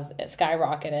availability has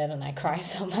skyrocketed, and I cry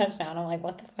so much now, and I'm like,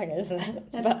 what the fuck is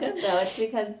that? That's good, though. It's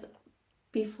because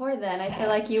before then, I feel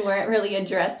like you weren't really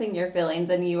addressing your feelings,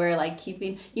 and you were, like,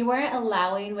 you weren't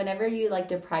allowing, whenever you, like,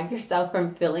 deprive yourself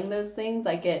from feeling those things,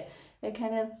 like, it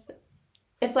kind of,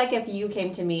 it's like if you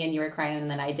came to me and you were crying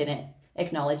and then I didn't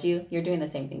acknowledge you, you're doing the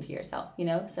same thing to yourself, you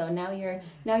know? So now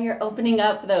you're opening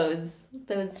up those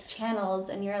channels,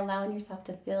 and you're allowing yourself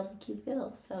to feel like you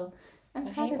feel. So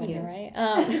I'm proud of you. Right?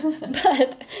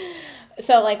 But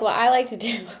So, like, what I like to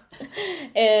do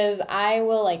is I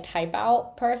will, like, type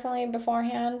out personally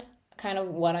beforehand kind of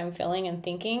what I'm feeling and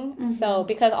thinking. Mm-hmm. So,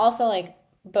 because also, like,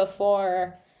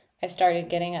 before I started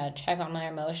getting a check on my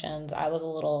emotions, I was a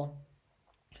little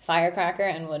firecracker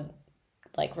and would,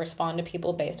 like, respond to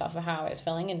people based off of how I was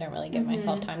feeling and didn't really give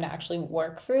myself time to actually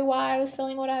work through why I was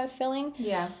feeling what I was feeling.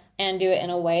 Yeah. And do it in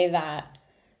a way that,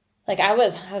 like, I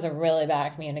was a really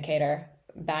bad communicator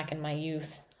back in my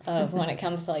youth. Of when it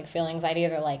comes to, like, feelings, I'd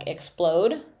either, like,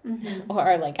 explode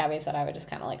or, like Abby said, I would just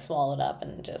kind of, like, swallow it up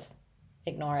and just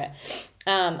ignore it.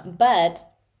 But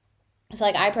so,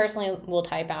 like, I personally will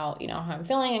type out, you know, how I'm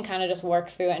feeling and kind of just work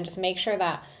through it and just make sure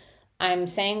that I'm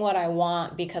saying what I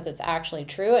want because it's actually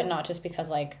true and not just because,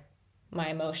 like, my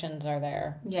emotions are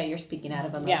there. Yeah, you're speaking out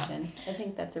of emotion. Yeah. I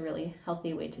think that's a really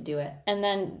healthy way to do it. And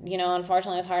then, you know,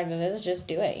 unfortunately, as hard as it is, just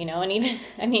do it, you know. And even,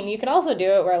 I mean, you could also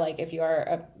do it where, like, if you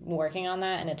are working on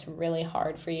that and it's really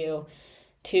hard for you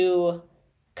to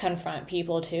confront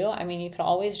people too, I mean, you could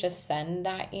always just send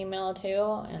that email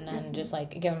too and then just,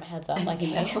 like, give them a heads up, like,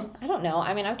 hey, I don't know.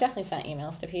 I mean, I've definitely sent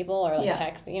emails to people or, like,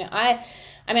 text, you know. I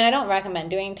mean, I don't recommend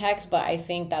doing text, but I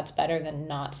think that's better than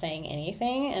not saying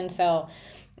anything. And so,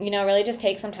 you know, really just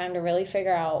take some time to really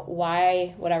figure out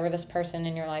why whatever this person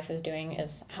in your life is doing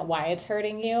is why it's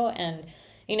hurting you. And,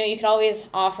 you know, you could always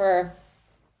offer,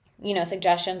 you know,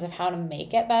 suggestions of how to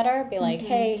make it better. Be like,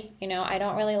 hey, you know, I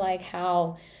don't really like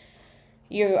how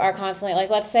you are constantly, like,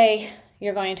 let's say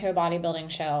you're going to a bodybuilding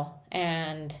show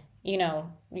and, you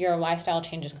know, your lifestyle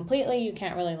changes completely. You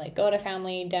can't really, like, go to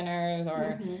family dinners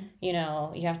or, you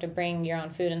know, you have to bring your own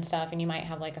food and stuff. And you might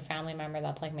have, like, a family member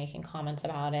that's, like, making comments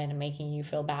about it and making you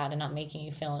feel bad and not making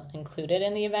you feel included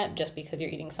in the event just because you're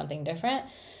eating something different.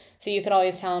 So you could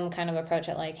always tell them, kind of approach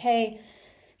it like, hey,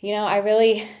 you know, I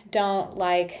really don't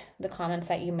like the comments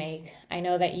that you make. I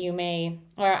know that you may,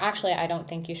 or actually, I don't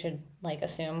think you should, like,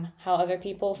 assume how other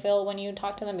people feel when you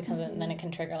talk to them because then it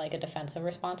can trigger, like, a defensive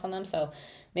response on them. So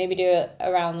maybe do it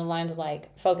around the lines of,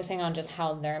 like, focusing on just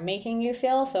how they're making you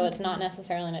feel. So it's not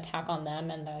necessarily an attack on them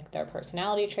and, like, their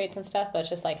personality traits and stuff, but it's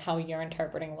just, like, how you're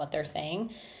interpreting what they're saying.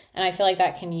 And I feel like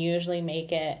that can usually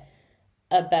make it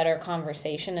a better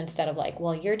conversation instead of, like,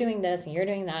 well, you're doing this and you're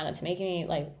doing that and it's making me,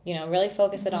 like, you know, really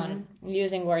focus it on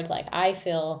using words like I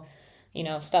feel, you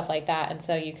know, stuff like that. And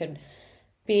so you could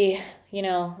be, you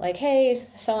know, like, hey,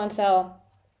 so-and-so,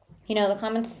 you know, the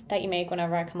comments that you make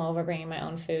whenever I come over bringing my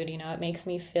own food, you know, it makes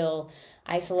me feel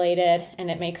isolated and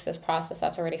it makes this process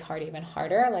that's already hard even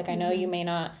harder. Like, I know you may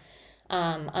not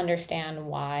understand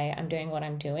why I'm doing what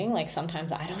I'm doing. Like,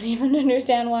 sometimes I don't even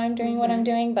understand why I'm doing what I'm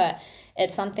doing, but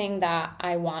it's something that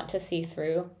I want to see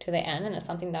through to the end, and it's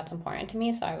something that's important to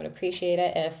me. So I would appreciate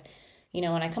it if, you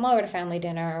know, when I come over to family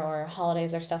dinner or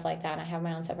holidays or stuff like that, and I have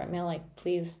my own separate meal, like,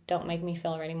 please don't make me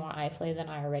feel already more isolated than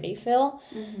I already feel.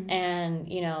 And,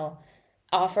 you know,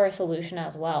 offer a solution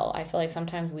as well. I feel like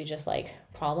sometimes we just, like,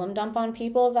 problem dump on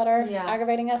people that are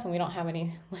aggravating us and we don't have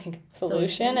any, like,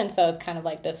 solution. And so it's kind of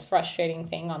like this frustrating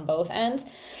thing on both ends.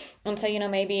 And so, you know,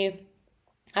 maybe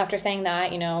after saying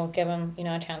that, you know, give them, you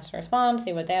know, a chance to respond,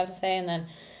 see what they have to say, and then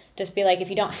just be like, if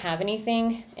you don't have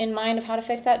anything in mind of how to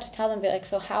fix that, just tell them, be like,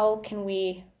 so how can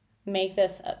we make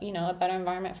this, you know, a better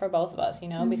environment for both of us, you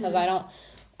know, because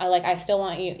I still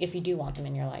want you, if you do want them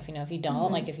in your life, you know, if you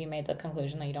don't, like, if you made the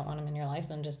conclusion that you don't want them in your life,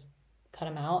 then just cut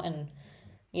them out. And,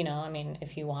 you know, I mean,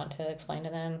 if you want to explain to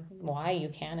them why, you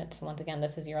can. It's, once again,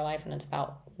 this is your life and it's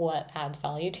about what adds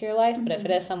value to your life. But if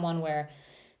it is someone where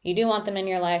you do want them in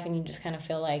your life and you just kind of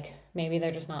feel like maybe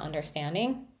they're just not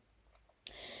understanding,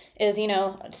 is, you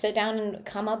know, sit down and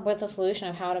come up with a solution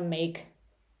of how to make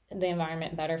the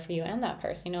environment better for you and that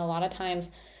person. You know, a lot of times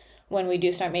when we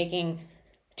do start making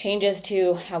changes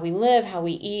to how we live, how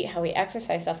we eat, how we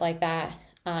exercise, stuff like that,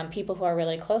 people who are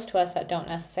really close to us that don't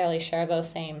necessarily share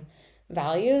those same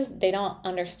values, they don't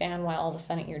understand why all of a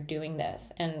sudden you're doing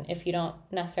this. And if you don't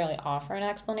necessarily offer an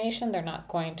explanation, they're not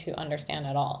going to understand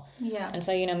at all. Yeah. And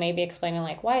so, you know, maybe explaining,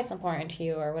 like, why it's important to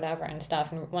you or whatever and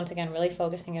stuff. And once again, really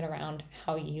focusing it around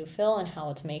how you feel and how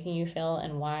it's making you feel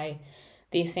and why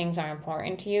these things are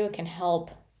important to you can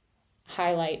help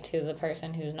highlight to the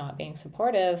person who's not being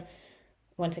supportive,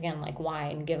 once again, like, why,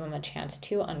 and give them a chance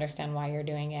to understand why you're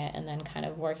doing it, and then kind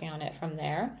of working on it from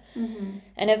there.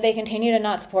 And if they continue to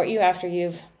not support you after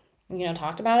you've, you know,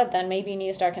 talked about it, then maybe you need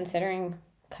to start considering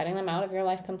cutting them out of your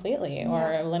life completely,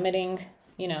 or limiting,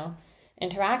 you know,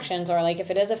 interactions, or, like,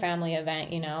 if it is a family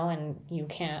event, you know, and you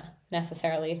can't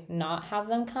necessarily not have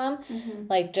them come,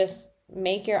 like, just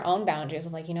make your own boundaries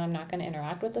of, like, you know, I'm not going to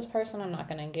interact with this person, I'm not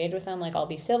going to engage with them, like, I'll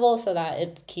be civil so that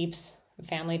it keeps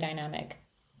family dynamic,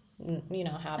 you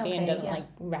know, happy and doesn't like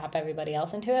wrap everybody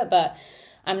else into it. But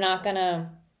I'm not going to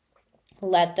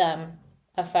let them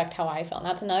affect how I feel. And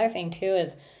that's another thing too,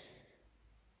 is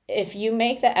if you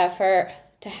make the effort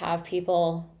to have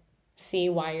people see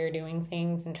why you're doing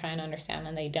things and try and understand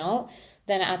and they don't,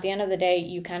 then at the end of the day,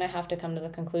 you kind of have to come to the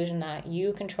conclusion that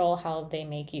you control how they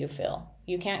make you feel.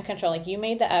 You can't control, like, you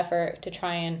made the effort to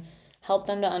try and help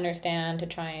them to understand, to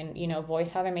try and, you know,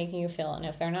 voice how they're making you feel. And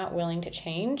if they're not willing to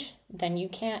change, then you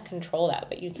can't control that.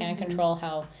 But you can control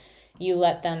how you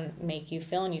let them make you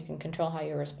feel, and you can control how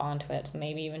you respond to it. So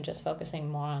maybe even just focusing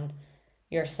more on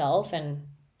yourself and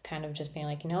kind of just being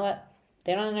like, you know what,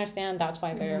 they don't understand. That's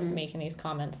why they're making these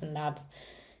comments. And that's,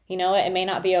 you know, it may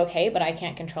not be okay, but I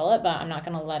can't control it. But I'm not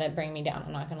going to let it bring me down.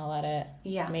 I'm not going to let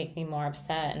it make me more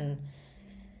upset. And,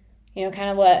 you know, kind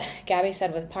of what Gabby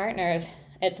said with partners,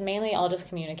 it's mainly all just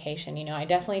communication. You know, I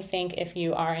definitely think if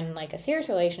you are in like a serious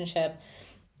relationship,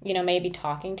 you know, maybe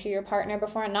talking to your partner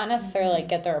before, and not necessarily like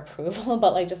get their approval,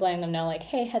 but like just letting them know, like,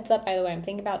 hey, heads up, by the way, I'm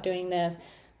thinking about doing this.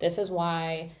 This is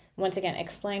why. Once again,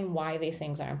 explain why these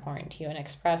things are important to you and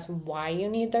express why you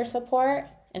need their support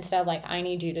instead of like, I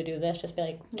need you to do this. Just be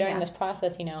like, during this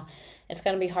process, you know, it's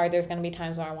going to be hard. There's going to be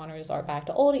times where I want to resort back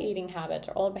to old eating habits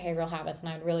or old behavioral habits. And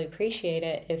I'd really appreciate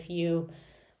it if you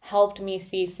helped me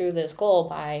see through this goal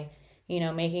by, you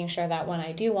know, making sure that when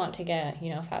I do want to get,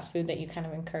 you know, fast food, that you kind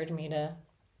of encourage me to,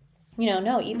 you know,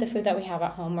 no, eat the food that we have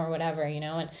at home or whatever, you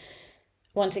know. And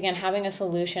once again, having a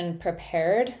solution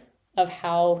prepared of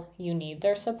how you need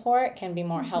their support can be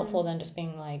more helpful than just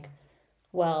being like,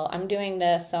 well, I'm doing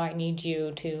this, so I need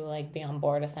you to like be on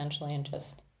board essentially, and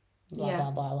just blah,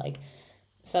 blah, blah. Like,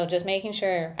 so just making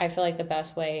sure, I feel like the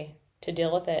best way to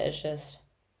deal with it is just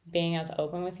being as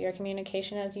open with your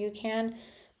communication as you can,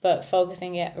 but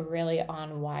focusing it really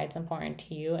on why it's important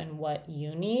to you and what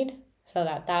you need, so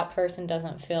that that person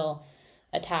doesn't feel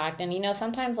attacked. And, you know,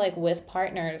 sometimes like with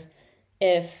partners,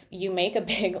 if you make a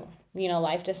big, you know,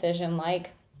 life decision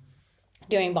like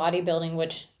doing bodybuilding,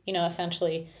 which, you know,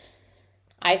 essentially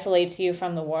isolates you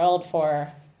from the world for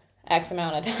X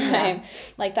amount of time,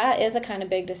 like that is a kind of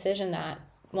big decision that,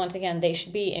 once again, they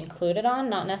should be included on,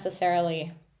 not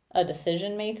necessarily a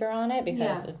decision maker on it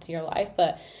because it's your life,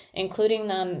 but including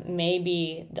them may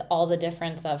be all the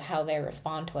difference of how they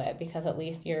respond to it, because at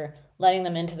least you're letting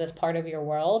them into this part of your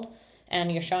world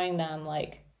and you're showing them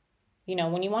like, you know,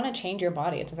 when you want to change your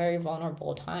body, it's a very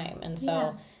vulnerable time. And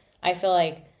so I feel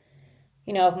like,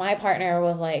 you know, if my partner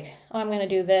was like, oh, I'm going to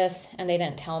do this, and they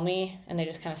didn't tell me, and they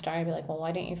just kind of started to be like, well,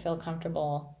 why didn't you feel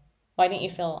comfortable? Why didn't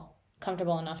you feel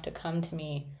comfortable enough to come to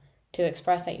me to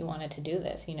express that you wanted to do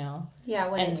this, you know? Yeah,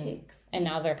 what it takes. And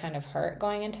now they're kind of hurt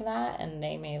going into that, and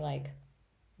they may like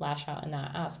lash out in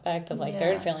that aspect of like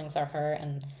their feelings are hurt,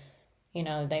 and, you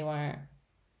know, they weren't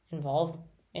involved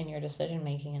in your decision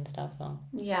making and stuff. So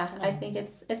I think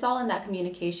it's all in that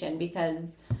communication,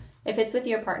 because if it's with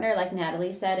your partner, like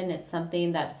Natalie said, and it's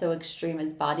something that's so extreme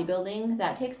as bodybuilding,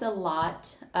 that takes a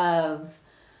lot of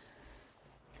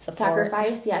support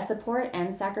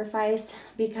and sacrifice,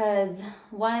 because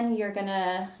one, you're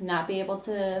gonna not be able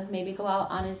to maybe go out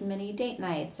on as many date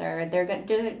nights, or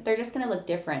they're just gonna look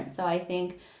different. So I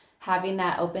think having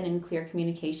that open and clear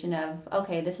communication of,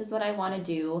 okay, this is what I want to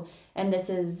do, and this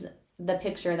is the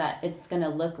picture that it's going to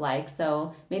look like.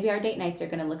 So maybe our date nights are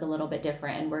going to look a little bit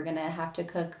different, and we're going to have to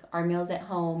cook our meals at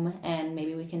home, and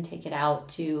maybe we can take it out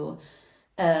to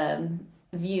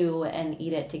view and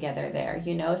eat it together there,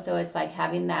 you know? So it's like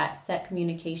having that set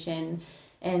communication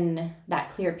and that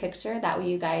clear picture. That way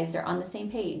you guys are on the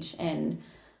same page and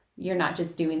you're not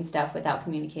just doing stuff without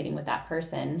communicating with that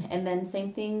person. And then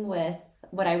same thing with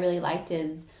what I really liked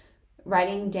is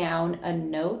writing down a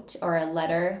note or a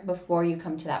letter before you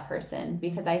come to that person,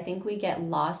 because I think we get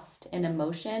lost in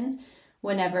emotion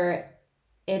whenever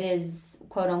it is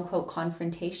quote unquote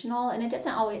confrontational, and it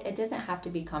doesn't have to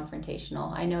be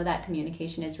confrontational. I know that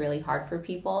communication is really hard for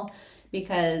people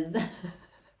because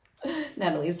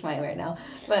Natalie's smiling right now,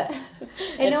 but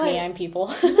I'm people.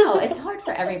 No, it's hard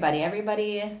for everybody.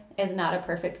 Everybody is not a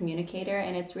perfect communicator,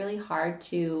 and it's really hard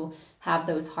to have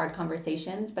those hard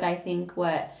conversations. But I think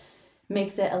what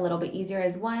makes it a little bit easier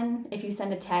is, one, if you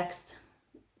send a text,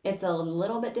 it's a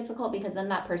little bit difficult because then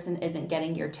that person isn't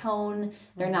getting your tone.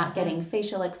 They're not getting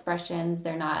facial expressions.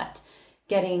 They're not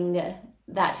getting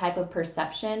that type of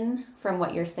perception from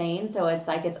what you're saying. So it's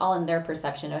like it's all in their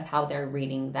perception of how they're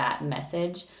reading that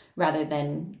message, rather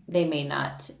than they may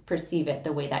not perceive it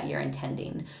the way that you're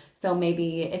intending. So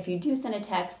maybe if you do send a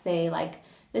text, say like,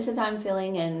 this is how I'm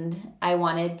feeling, and I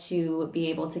wanted to be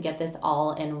able to get this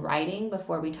all in writing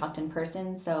before we talked in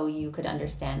person so you could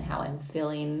understand how I'm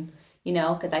feeling, you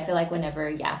know, because I feel like whenever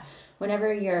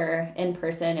whenever you're in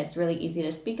person, it's really easy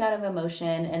to speak out of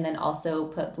emotion and then also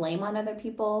put blame on other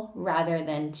people rather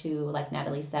than to, like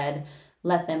Natalie said,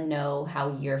 let them know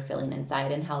how you're feeling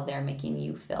inside and how they're making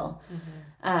you feel.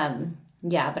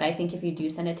 Yeah, but I think if you do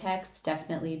send a text,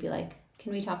 definitely be like,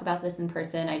 can we talk about this in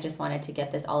person? I just wanted to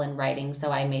get this all in writing, so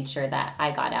I made sure that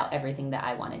I got out everything that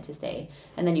I wanted to say.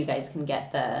 And then you guys can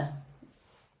get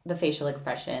the facial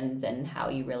expressions and how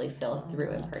you really feel through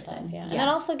in person. Stuff, and it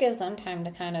also gives them time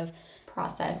to kind of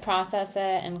process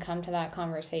it and come to that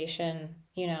conversation,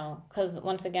 because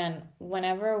once again,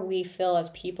 whenever we feel as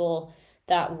people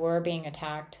that we're being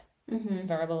attacked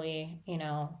verbally,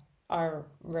 our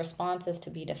response is to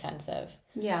be defensive.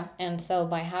 Yeah. And so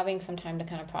by having some time to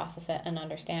kind of process it and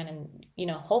understand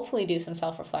and, hopefully do some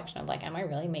self-reflection of like, am I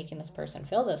really making this person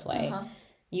feel this way?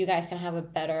 You guys can have a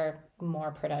better,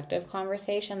 more productive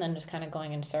conversation than just kind of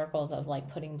going in circles of like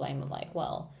putting blame of like,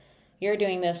 well, you're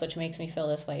doing this, which makes me feel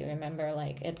this way. Remember,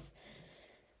 like it's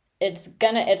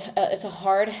a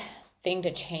hard thing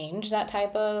to change that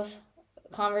type of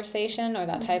conversation or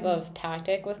that type of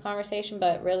tactic with conversation,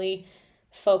 but really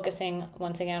focusing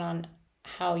once again on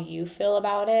how you feel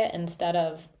about it instead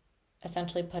of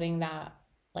essentially putting that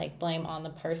like blame on the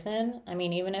person. I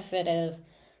mean, even if it is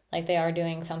like they are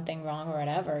doing something wrong or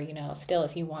whatever, still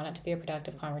if you want it to be a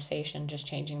productive conversation, just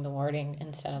changing the wording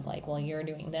instead of like, well, you're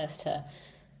doing this to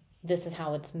this is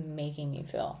how it's making you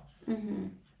feel.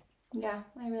 Yeah,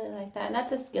 I really like that. And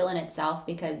that's a skill in itself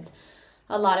because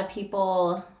a lot of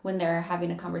people, when they're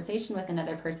having a conversation with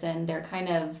another person, they're kind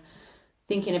of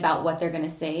thinking about what they're going to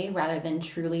say rather than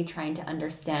truly trying to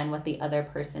understand what the other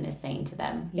person is saying to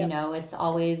them. It's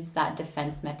always that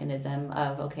defense mechanism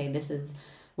of, okay, this is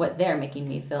what they're making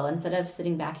me feel, instead of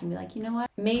sitting back and be like, you know what,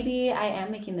 maybe I am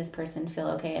making this person feel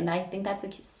okay. And I think that's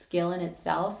a skill in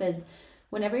itself, is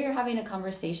whenever you're having a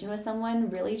conversation with someone,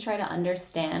 really try to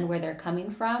understand where they're coming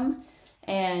from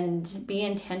and be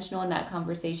intentional in that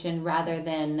conversation rather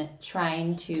than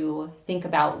trying to think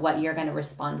about what you're going to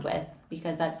respond with,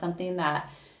 because that's something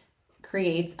that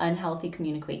creates unhealthy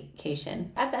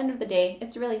communication. At the end of the day,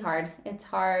 it's really hard. It's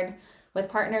hard with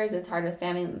partners, it's hard with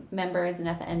family members, and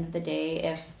at the end of the day,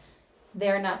 if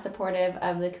they're not supportive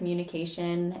of the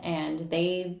communication and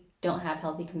they don't have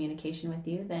healthy communication with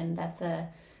you, then that's a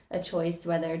choice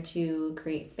whether to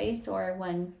create space or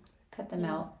one, cut them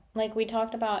out. Like we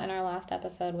talked about in our last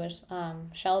episode with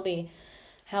Shelby,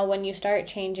 how when you start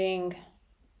changing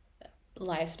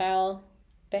lifestyle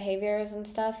behaviors and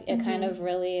stuff, it kind of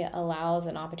really allows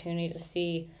an opportunity to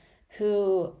see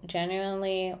who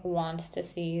genuinely wants to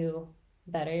see you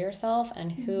better yourself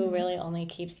and who really only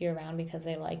keeps you around because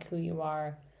they like who you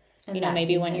are,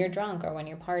 maybe when you're drunk or when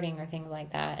you're partying or things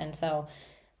like that. And so,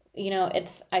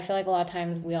 I feel like a lot of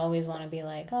times we always want to be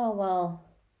like, oh, well,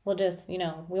 we'll just, we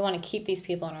want to keep these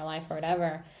people in our life or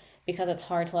whatever, because it's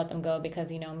hard to let them go because,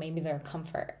 maybe they're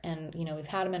comfort and, we've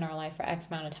had them in our life for X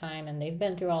amount of time and they've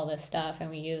been through all this stuff and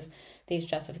we use these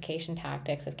justification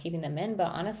tactics of keeping them in.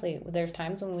 But honestly, there's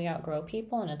times when we outgrow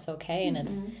people and it's okay. And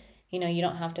it's, you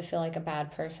don't have to feel like a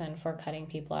bad person for cutting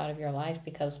people out of your life,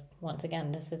 because once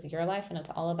again, this is your life and it's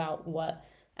all about what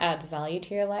adds value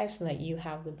to your life so that you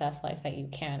have the best life that you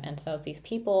can. And so if these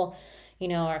people,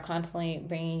 are constantly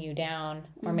bringing you down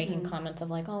or making comments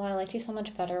of like, oh, I liked you so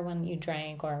much better when you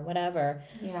drank or whatever.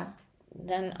 Yeah.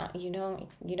 Then you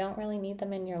don't really need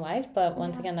them in your life. But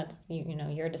once again, that's,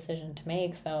 your decision to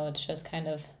make. So it's just kind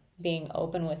of being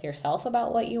open with yourself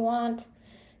about what you want,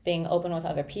 being open with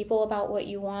other people about what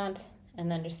you want,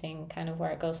 and then just seeing kind of where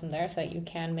it goes from there so that you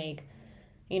can make,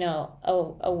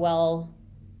 a well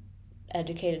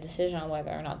educated decision on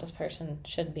whether or not this person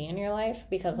should be in your life.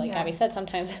 Because like Abby said,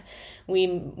 sometimes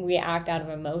we react out of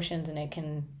emotions and it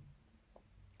can,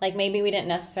 like, maybe we didn't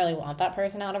necessarily want that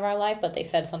person out of our life, but they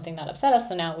said something that upset us,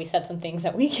 so now we said some things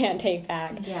that we can't take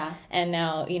back. Yeah. And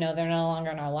now, they're no longer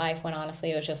in our life, when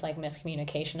honestly it was just like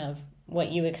miscommunication of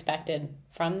what you expected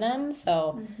from them.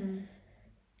 So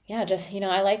yeah, just,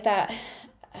 I like that.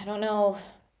 I don't know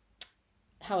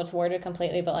how it's worded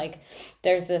completely, but like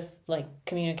there's this like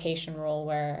communication rule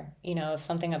where, if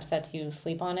something upsets you,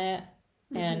 sleep on it.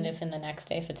 And if in the next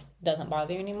day, if it doesn't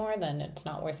bother you anymore, then it's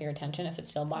not worth your attention. If it's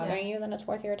still bothering you, then it's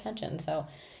worth your attention. So,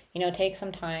 take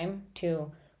some time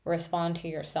to respond to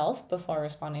yourself before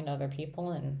responding to other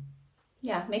people. And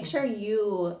make sure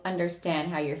you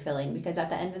understand how you're feeling, because at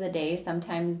the end of the day,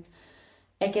 sometimes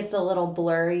it gets a little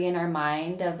blurry in our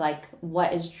mind of like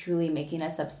what is truly making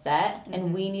us upset.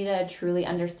 And we need to truly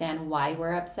understand why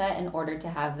we're upset in order to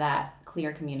have that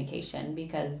clear communication,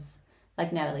 because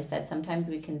like Natalie said, sometimes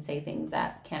we can say things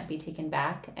that can't be taken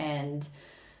back, and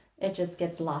it just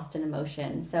gets lost in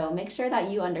emotion. So make sure that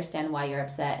you understand why you're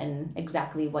upset and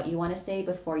exactly what you want to say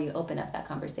before you open up that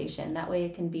conversation. That way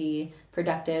it can be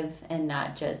productive and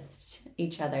not just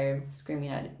each other screaming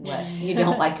at what you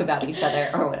don't like about each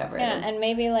other or whatever it is. And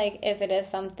maybe like if it is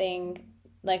something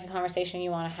like a conversation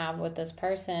you want to have with this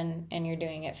person and you're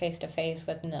doing it face to face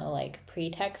with no like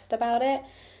pretext about it,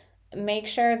 make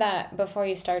sure that before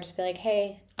you start, just be like,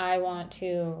 hey, I want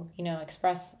to,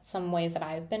 express some ways that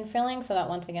I've been feeling, so that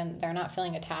once again, they're not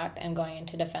feeling attacked and going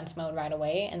into defense mode right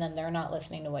away. And then they're not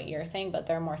listening to what you're saying, but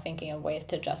they're more thinking of ways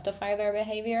to justify their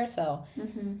behavior. So,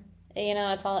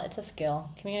 it's a skill.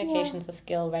 Communication's a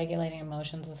skill. Regulating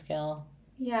emotions a skill.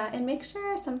 Yeah. And make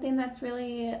sure something that's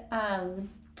really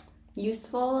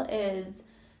useful is,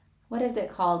 what is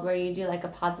it called? Where you do like a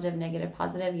positive, negative,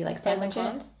 positive. You like sandwich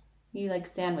it. You like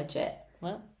sandwich it.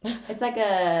 What? It's like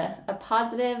a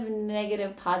positive,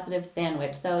 negative, positive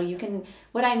sandwich. So you can,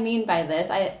 what I mean by this,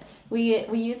 we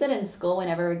use it in school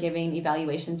whenever we're giving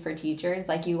evaluations for teachers.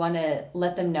 Like you want to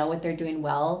let them know what they're doing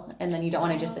well, and then you don't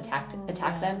want to just attack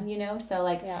them, So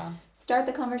like start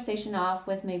the conversation off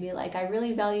with maybe like, I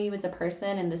really value you as a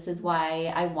person, and this is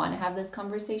why I want to have this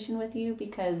conversation with you,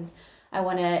 because I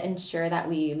want to ensure that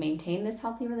we maintain this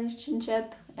healthy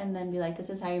relationship, and then be like,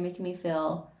 this is how you're making me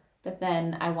feel. But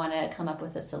then I want to come up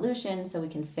with a solution so we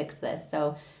can fix this.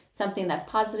 So something that's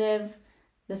positive,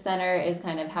 the center is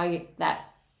kind of how that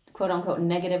quote unquote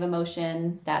negative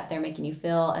emotion that they're making you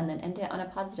feel, and then end it on a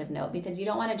positive note, because you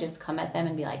don't want to just come at them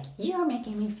and be like, you're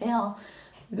making me feel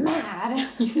mad,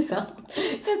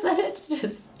 because then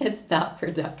it's not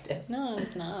productive. No,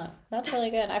 it's not. That's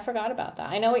really good. I forgot about that.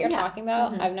 I know what you're talking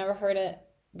about. I've never heard it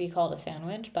be called a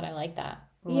sandwich, but I like that.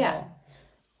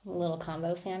 Little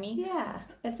combo Sammy. Yeah,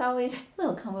 it's always a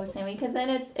little combo Sammy, because then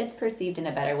it's perceived in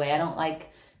a better way.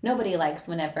 Nobody likes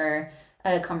whenever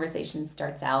a conversation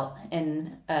starts out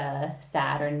in a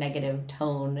sad or negative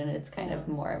tone, and it's kind of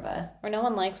more of a... Or no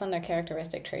one likes when their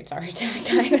characteristic traits are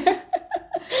attacked either.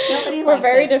 We're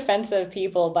very defensive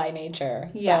people by nature.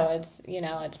 Yeah.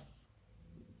 So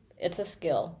it's a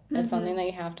skill. It's something that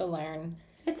you have to learn.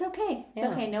 It's okay. It's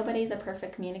okay. Nobody's a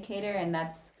perfect communicator, and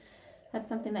that's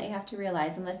something that you have to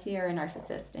realize, unless you're a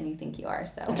narcissist and you think you are.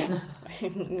 So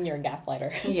you're a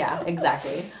gaslighter. Yeah,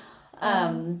 exactly.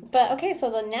 But okay, so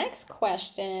the next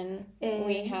question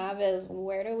we have is,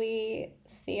 where do we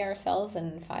see ourselves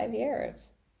in 5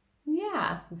 years?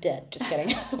 Yeah. Dead. Just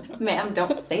kidding. Ma'am,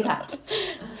 don't say that.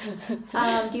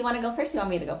 Do you want to go first? Do you want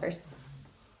me to go first?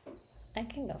 I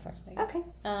can go first. Okay.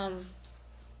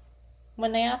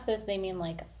 When they ask this, they mean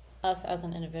like us as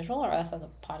an individual or us as a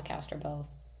podcast, or both?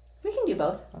 We can do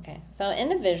both. Okay. So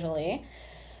individually,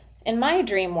 in my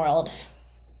dream world,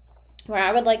 where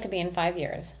I would like to be in 5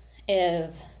 years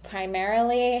is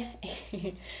primarily...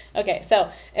 Okay, so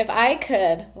if I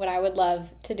could, what I would love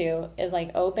to do is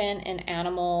like open an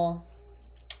animal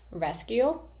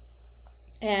rescue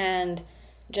and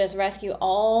just rescue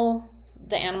all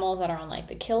the animals that are on like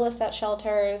the kill list at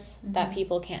shelters that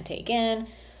people can't take in.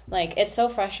 Like, it's so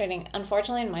frustrating.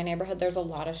 Unfortunately, in my neighborhood, there's a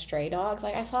lot of stray dogs.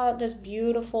 Like, I saw this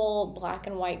beautiful black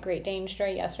and white Great Dane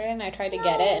stray yesterday, and I tried to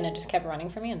get it, and it just kept running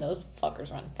from me, and those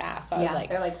fuckers run fast. So I was like...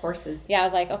 they're like horses. Yeah, I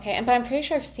was like, okay. But I'm pretty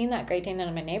sure I've seen that Great Dane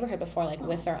in my neighborhood before, like,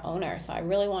 with their owner. So I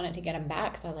really wanted to get him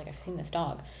back, because I was like, I've seen this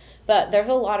dog. But there's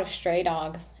a lot of stray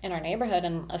dogs in our neighborhood,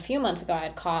 and a few months ago, I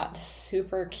had caught this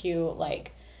super cute,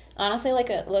 like... Honestly, like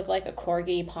it looked like a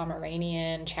Corgi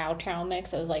Pomeranian Chow Chow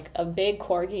mix. It was like a big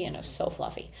Corgi, and it was so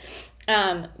fluffy.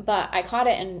 But I caught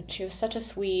it, and she was such a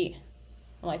sweet...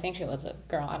 Well, I think she was a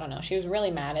girl. I don't know. She was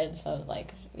really matted, so it was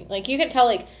like you could tell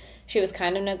like she was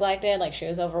kind of neglected. Like, she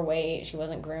was overweight. She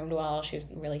wasn't groomed well. She was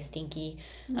really stinky.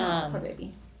 Poor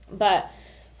baby. But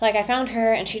like, I found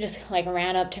her, and she just like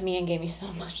ran up to me and gave me so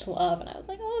much love, and I was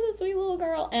like, oh, this sweet little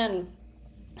girl. And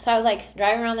so I was like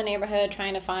driving around the neighborhood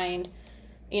trying to find...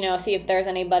 see if there's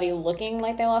anybody looking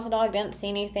like they lost a dog. Didn't see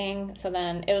anything. So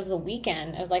then it was the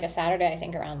weekend. It was like a Saturday, I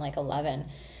think, around like 11.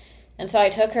 And so I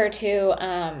took her to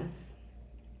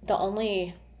the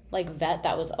only like vet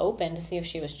that was open to see if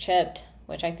she was chipped,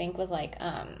 which I think was like,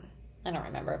 I don't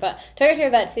remember. But took her to a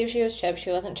vet to see if she was chipped.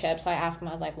 She wasn't chipped. So I asked him,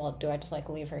 I was like, well, do I just like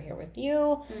leave her here with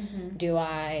you? Do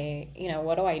I,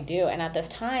 what do I do? And at this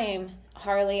time,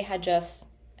 Harley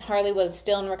was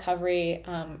still in recovery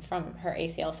from her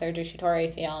ACL surgery. She tore her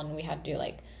ACL, and we had to do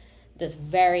like this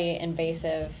very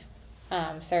invasive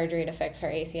surgery to fix her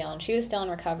ACL, and she was still in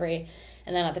recovery.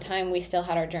 And then at the time, we still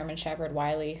had our German Shepherd,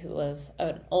 Wiley, who was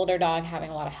an older dog having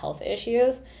a lot of health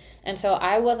issues. And so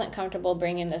I wasn't comfortable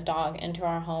bringing this dog into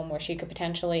our home where she could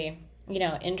potentially,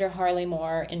 injure Harley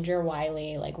more, injure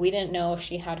Wiley. Like, we didn't know if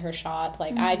she had her shots.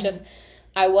 Like,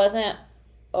 I wasn't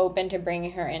open to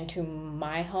bringing her into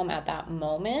my home at that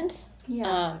moment.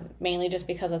 Yeah. Mainly just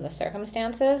because of the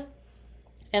circumstances.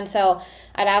 And so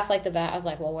I'd ask like the vet, I was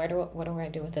like, well, what do I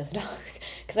do with this dog?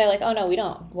 Because they're like, oh no, we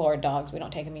don't board dogs. We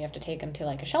don't take them. You have to take them to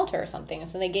like a shelter or something. And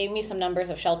so they gave me some numbers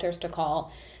of shelters to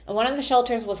call. And one of the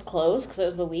shelters was closed because it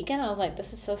was the weekend. I was like,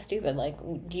 this is so stupid. Like,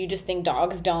 do you just think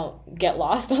dogs don't get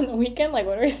lost on the weekend? Like,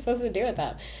 what are we supposed to do with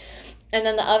them? And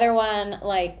then the other one,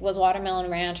 like, was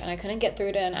Watermelon Ranch, and I couldn't get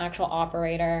through to an actual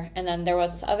operator. And then there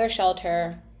was this other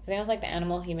shelter, I think it was like the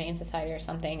Animal Humane Society or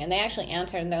something, and they actually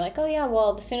answered, and they're like, oh yeah,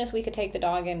 well, the soonest we could take the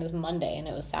dog in is Monday, and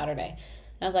it was Saturday.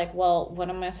 And I was like, well, what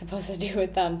am I supposed to do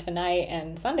with them tonight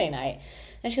and Sunday night?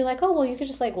 And she's like, oh, well, you could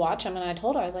just, like, watch them. And I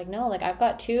told her, I was like, no, like, I've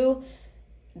got 2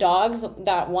 dogs,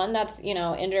 that one that's, you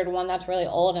know, injured, one that's really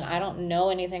old, and I don't know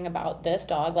anything about this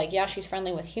dog. Like, yeah, she's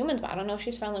friendly with humans, but I don't know if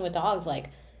she's friendly with dogs. Like,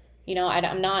 you know,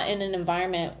 I'm not in an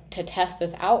environment to test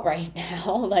this out right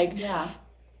now. Like, yeah.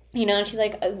 You know, and she's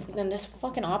like, then this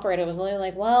fucking operator was literally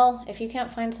like, well, if you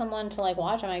can't find someone to, like,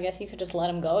 watch him, I guess you could just let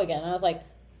him go again. And I was like,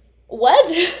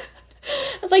 what?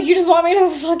 I was like, you just want me to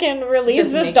fucking release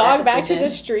this dog back to the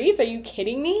streets? Are you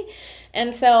kidding me?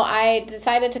 And so I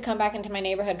decided to come back into my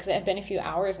neighborhood because it had been a few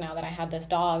hours now that I had this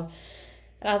dog.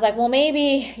 And I was like, well,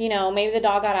 maybe, you know, maybe the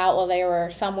dog got out while they were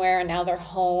somewhere and now they're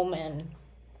home, and,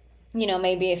 you know,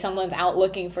 maybe someone's out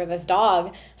looking for this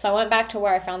dog. So I went back to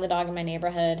where I found the dog in my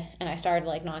neighborhood, and I started,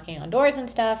 like, knocking on doors and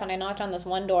stuff. And I knocked on this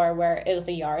one door where it was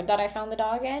the yard that I found the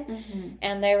dog in. Mm-hmm.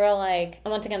 And they were like,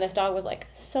 and once again, this dog was, like,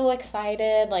 so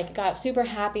excited, like, got super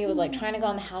happy, was, like, trying to go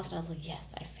in the house. And I was like, yes,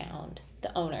 I found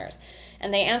the owners.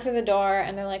 And they answer the door,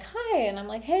 and they're like, hi. And I'm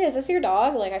like, hey, is this your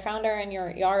dog? Like, I found her in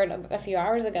your yard a few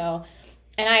hours ago.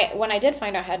 And when I did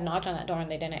find her, I had knocked on that door,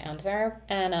 and they didn't answer.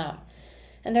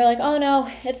 And they're like, oh, no,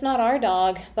 it's not our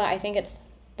dog, but I think it's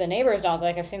the neighbor's dog.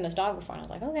 Like, I've seen this dog before. And I was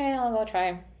like, okay, I'll go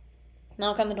try.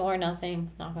 Knock on the door,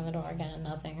 nothing. Knock on the door again,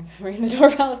 nothing. Ring the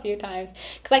doorbell a few times.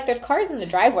 Because, like, there's cars in the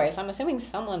driveway, so I'm assuming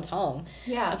someone's home.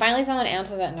 Yeah. And finally someone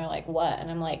answers it, and they're like, what?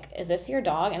 And I'm like, is this your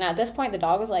dog? And at this point, the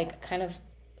dog was, like, kind of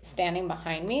standing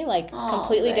behind me, like,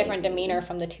 completely different demeanor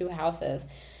from the 2 houses.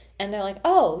 And they're like,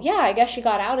 oh, yeah, I guess she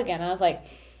got out again. And I was like,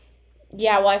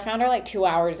 yeah, well, I found her, like, 2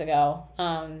 hours ago.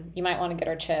 You might want to get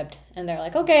her chipped. And they're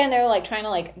like, okay. And they were, like, trying to,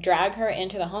 like, drag her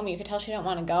into the home. You could tell she didn't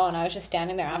want to go. And I was just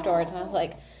standing there afterwards. And I was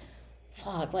like,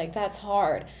 fuck, like, that's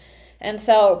hard. And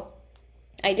so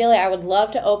ideally, I would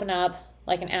love to open up,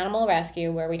 like, an animal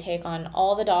rescue where we take on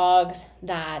all the dogs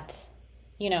that,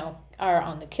 you know, are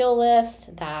on the kill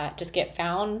list, that just get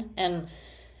found, and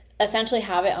essentially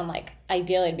have it on, like,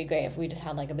 ideally it'd be great if we just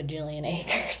had, like, a bajillion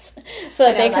acres so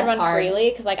that they could run freely,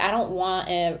 because, like, I don't want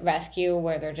a rescue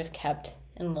where they're just kept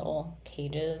in little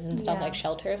cages and stuff like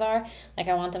shelters are. Like,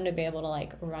 I want them to be able to,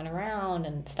 like, run around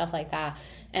and stuff like that,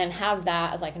 and have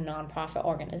that as, like, a nonprofit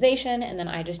organization. And then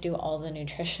I just do all the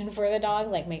nutrition for the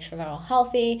dog, like, make sure they're all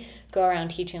healthy, go around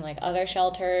teaching, like, other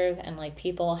shelters and, like,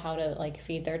 people how to, like,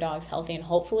 feed their dogs healthy and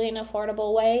hopefully in an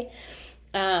affordable way.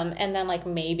 And then, like,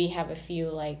 maybe have a few,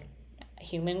 like,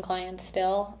 human clients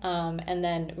still, and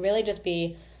then really just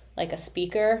be, like, a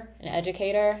speaker, an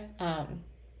educator.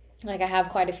 Like, I have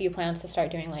quite a few plans to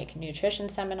start doing, like, nutrition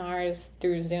seminars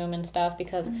through Zoom and stuff,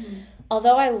 because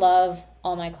although I love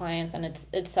all my clients, and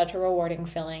it's such a rewarding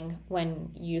feeling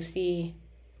when you see,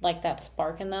 like, that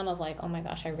spark in them of, like, oh my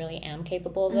gosh, I really am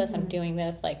capable of this, I'm doing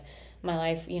this, like, my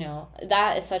life, you know,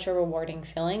 that is such a rewarding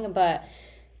feeling, but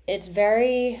it's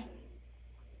very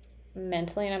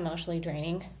mentally and emotionally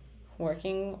draining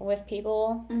working with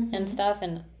people and stuff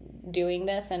and doing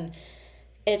this. And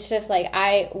it's just like,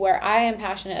 where I am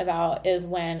passionate about is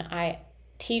when I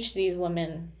teach these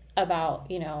women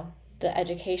about, you know, the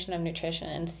education of nutrition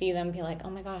and see them be like, oh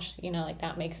my gosh, you know, like,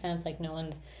 that makes sense. Like, no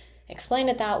one's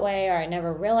explained it that way, or I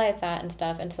never realized that and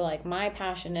stuff. And so, like, my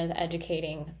passion is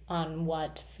educating on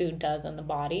what food does in the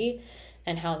body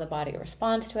and how the body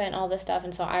responds to it and all this stuff.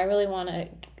 And so I really want to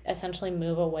essentially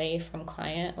move away from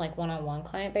one-on-one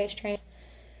client-based training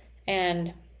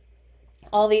and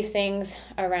all these things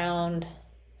around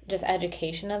just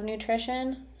education of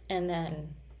nutrition, and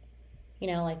then, you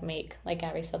know, like, make, like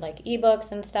Gabby said, like,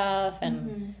 ebooks and stuff,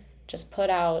 and just put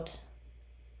out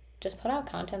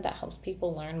content that helps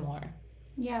people learn more.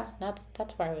 Yeah. That's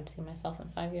where I would see myself in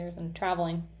 5 years, and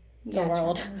traveling the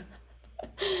world.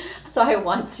 So I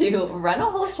want to run a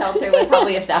whole shelter with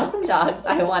probably 1,000 dogs.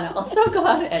 I want to also go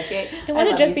out and educate. It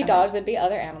wouldn't just be dogs, it'd be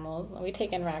other animals. We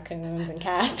take in raccoons and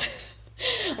cats.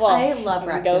 Well, I love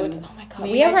raccoons. Goats. Oh my god.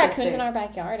 We have raccoons in our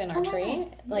backyard in our tree.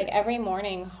 Like, every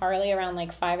morning, Harley around,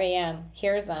 like, 5 a.m.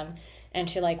 hears them, and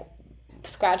she, like,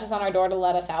 scratches on our door to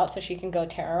let us out so she can go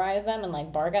terrorize them and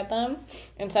like bark at them.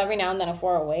 And so every now and then, if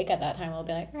we're awake at that time, we'll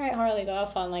be like, all right, Harley, go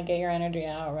have fun, like get your energy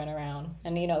out, run around.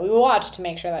 And we watch to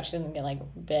make sure that she doesn't get like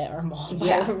bit or mauled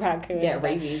by raccoons. Get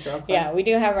rabies real quick. Yeah, we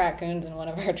do have raccoons in one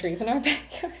of our trees in our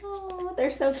backyard. Oh,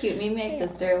 they're so cute. Me and my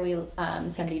sister, we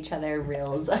send each other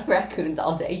reels of raccoons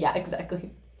all day. Yeah,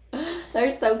 exactly.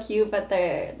 They're so cute, but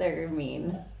they're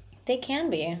mean. They can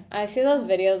be. I see those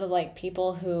videos of like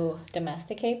people who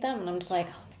domesticate them, and I'm just like,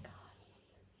 oh my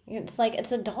god, it's like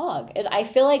it's a dog. I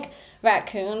feel like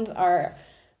raccoons are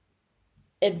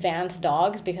advanced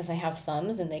dogs because they have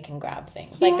thumbs and they can grab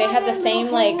things. Yeah, like they have the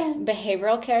same like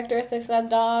behavioral characteristics as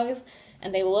dogs,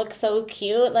 and they look so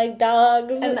cute like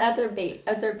dogs. And as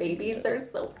their babies, they're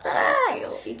so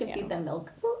cute. You can feed them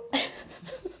milk.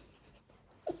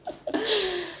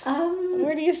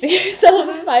 Where do you see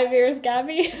yourself in 5 years,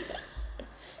 Gabby?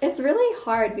 It's really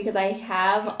hard because I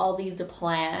have all these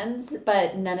plans,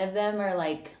 but none of them are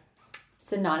like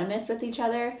synonymous with each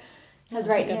other. Because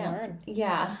right now, word.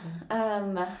 Yeah,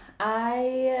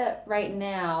 I right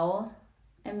now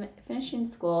am finishing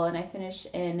school and I finish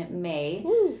in May.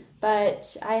 Woo.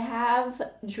 But I have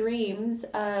dreams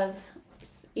of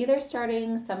either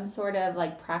starting some sort of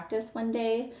like practice one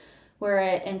day where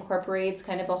it incorporates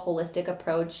kind of a holistic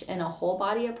approach and a whole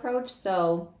body approach.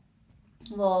 So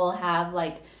we'll have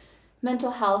like mental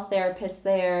health therapists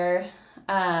there,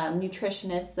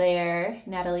 nutritionists there,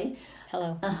 Natalie.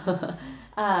 Hello.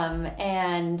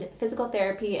 And physical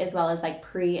therapy as well as like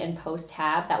pre and post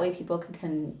tab. That way people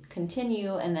can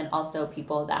continue, and then also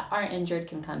people that aren't injured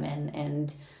can come in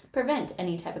and prevent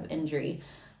any type of injury.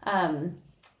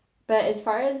 But as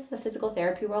far as the physical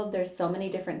therapy world, there's so many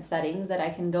different settings that I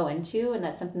can go into, and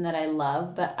that's something that I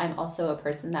love, but I'm also a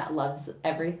person that loves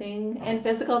everything in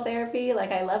physical therapy.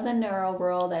 Like I love the neuro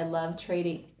world. I love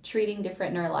treating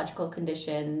different neurological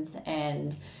conditions,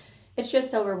 and it's just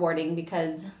so rewarding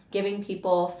because giving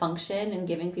people function and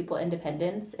giving people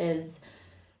independence is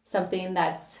something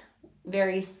that's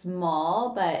very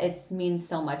small, but it means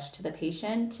so much to the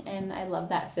patient, and I love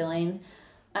that feeling.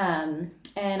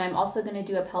 And I'm also going to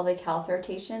do a pelvic health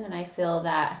rotation, and I feel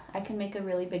that I can make a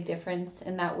really big difference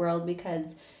in that world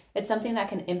because it's something that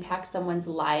can impact someone's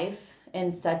life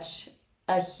in such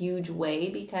a huge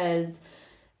way, because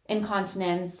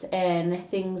incontinence and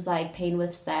things like pain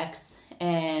with sex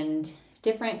and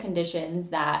different conditions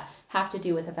that have to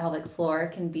do with the pelvic floor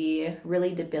can be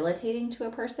really debilitating to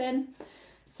a person.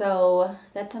 So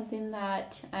that's something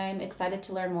that I'm excited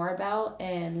to learn more about,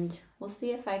 and we'll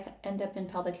see if I end up in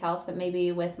pelvic health, but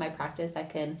maybe with my practice I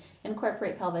can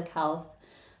incorporate pelvic health.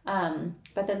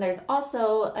 But then there's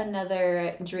also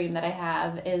another dream that I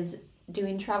have is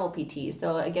doing travel PT.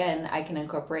 So again, I can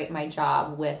incorporate my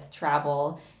job with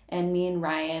travel, and me and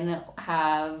Ryan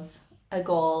have a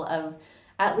goal of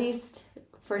at least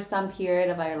for some period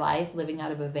of our life living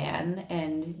out of a van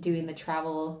and doing the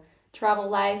travel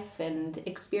life and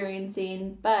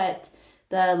experiencing. But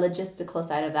the logistical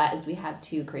side of that is we have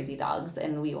 2 crazy dogs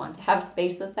and we want to have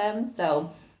space with them,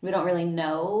 so we don't really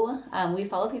know. We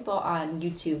follow people on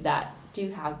YouTube that do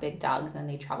have big dogs and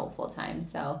they travel full time,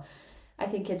 so I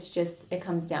think it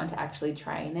comes down to actually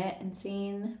trying it and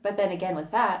seeing. But then again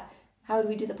with that, how would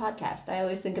we do the podcast? I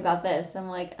always think about this. I'm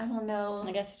like, I don't know.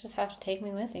 I guess you just have to take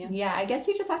me with you. Yeah, I guess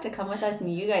you just have to come with us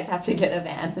and you guys have to get a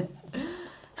van.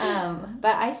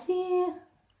 But I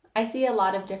see a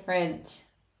lot of different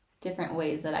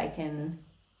ways that I can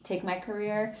take my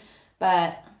career,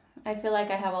 but I feel like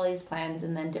I have all these plans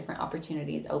and then different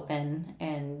opportunities open,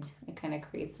 and it kind of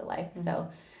creates the life. Mm-hmm. So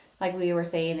like we were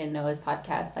saying in Noah's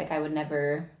podcast, like I would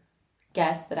never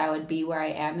guess that I would be where I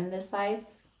am in this life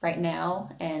right now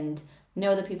and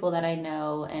know the people that I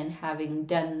know and having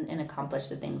done and accomplished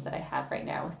the things that I have right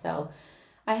now. So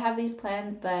I have these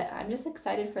plans, but I'm just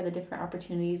excited for the different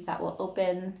opportunities that will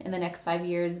open in the next 5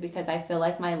 years, because I feel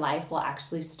like my life will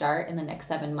actually start in the next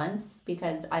 7 months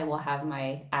because I will have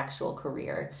my actual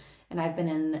career. And I've been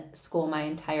in school my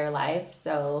entire life,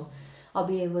 so I'll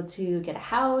be able to get a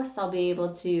house. I'll be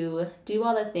able to do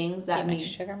all the things that be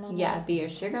sugar mama. Yeah, be your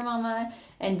sugar mama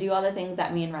and do all the things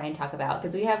that me and Ryan talk about,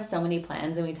 because we have so many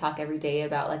plans and we talk every day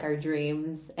about like our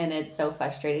dreams, and it's so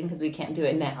frustrating because we can't do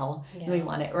it now. Yeah. And we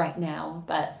want it right now.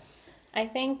 But I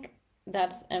think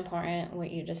that's important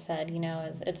what you just said,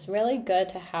 is it's really good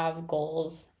to have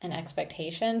goals and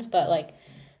expectations, but like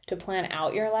to plan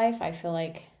out your life, I feel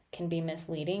like can be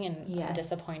misleading and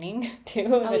disappointing too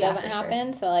if it doesn't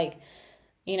happen. Sure. So like,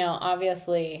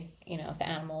 obviously, if the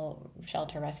animal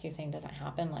shelter rescue thing doesn't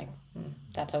happen, like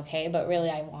that's okay. But really,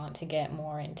 I want to get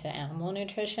more into animal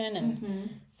nutrition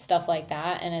and stuff like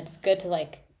that. And it's good to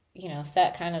like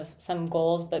set kind of some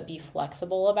goals, but be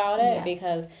flexible about it. Yes.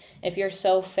 Because if you're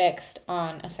so fixed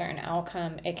on a certain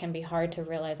outcome, it can be hard to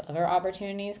realize other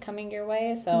opportunities coming your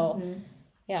way. So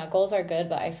yeah, goals are good,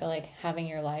 but I feel like having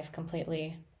your life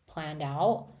completely planned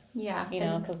out,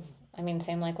 because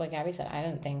same like what Gabby said, I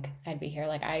didn't think I'd be here.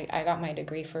 Like I got my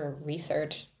degree for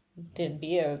research to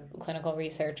be a clinical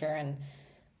researcher, and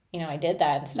I did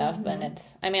that and stuff, but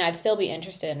I'd still be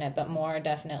interested in it, but more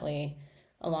definitely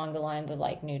along the lines of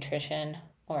like nutrition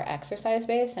or exercise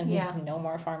based, and no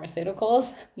more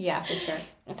pharmaceuticals. Yeah, for sure.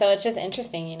 So it's just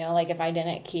interesting, like if I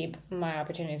didn't keep my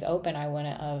opportunities open, I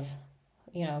wouldn't have,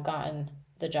 gotten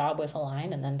the job with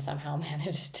Align and then somehow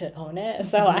managed to own it.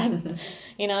 So I'm,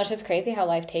 it's just crazy how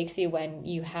life takes you when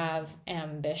you have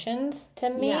ambitions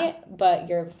to meet, but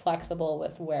you're flexible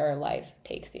with where life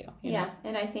takes you. You know?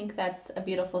 And I think that's a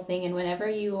beautiful thing. And whenever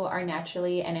you are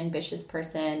naturally an ambitious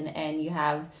person and you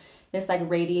have this like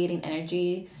radiating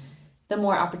energy, the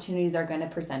more opportunities are going to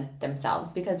present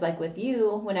themselves. Because like with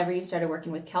you, whenever you started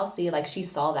working with Kelsey, like she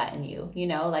saw that in you,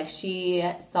 like she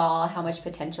saw how much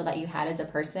potential that you had as a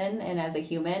person and as a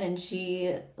human. And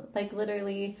she like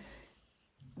literally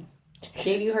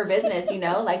gave you her business,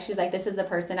 like she was like, this is the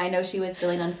person. I know she was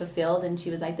feeling unfulfilled and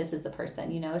she was like, this is the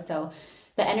person, so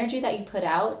the energy that you put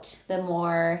out, the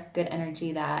more good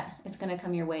energy that it's going to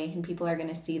come your way, and people are going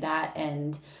to see that,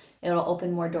 and it'll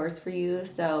open more doors for you.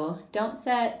 So don't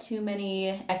set too many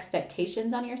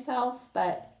expectations on yourself,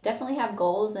 but definitely have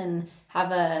goals and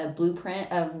have a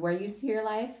blueprint of where you see your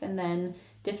life, and then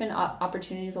different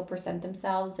opportunities will present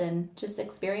themselves, and just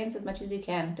experience as much as you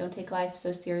can. Don't take life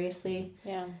so seriously.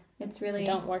 Yeah. It's really...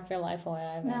 Don't work your life away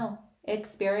either. No.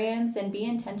 Experience and be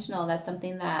intentional. That's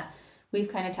something that we've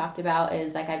kind of talked about,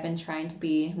 is like I've been trying to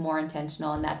be more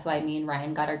intentional, and that's why me and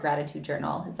Ryan got our gratitude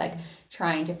journal. It's like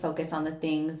trying to focus on the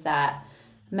things that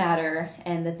matter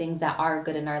and the things that are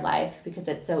good in our life, because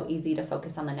it's so easy to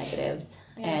focus on the negatives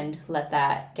and let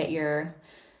that get your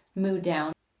mood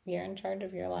down. You're in charge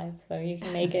of your life, so you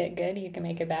can make it good, you can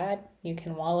make it bad, you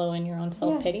can wallow in your own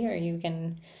self-pity, or you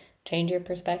can change your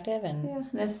perspective and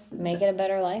make it a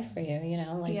better life for you,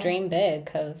 dream big,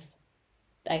 because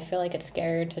I feel like it's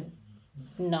scary to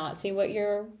not see what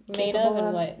you're made of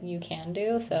and what you can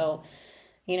do. So,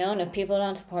 and if people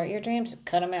don't support your dreams,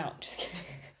 cut them out. Just kidding.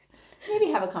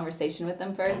 Maybe have a conversation with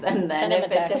them first, and then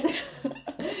if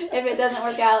it doesn't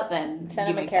work out, then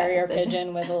send them a carrier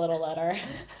pigeon with a little letter.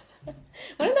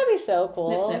 Wouldn't that be so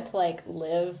cool? Snip, snip. To like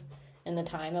live in the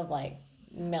time of like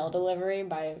mail delivery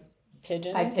by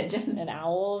pigeon, and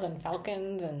owls and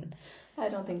falcons, and I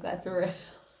don't think that's real.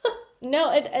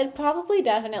 No, it probably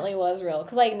definitely was real.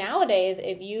 Because, like, nowadays,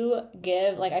 if you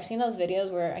give... Like, I've seen those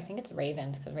videos where... I think it's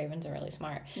ravens, because ravens are really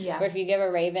smart. Yeah. Where if you give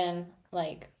a raven,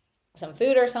 like, some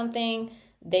food or something,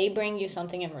 they bring you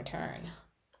something in return.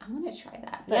 I'm going to try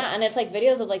that. But... Yeah, and it's, like,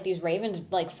 videos of, like, these ravens,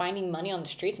 like, finding money on the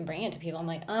streets and bringing it to people. I'm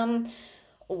like,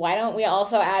 why don't we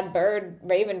also add bird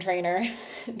raven trainer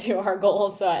to our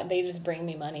goals so that they just bring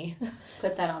me money?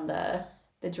 Put that on the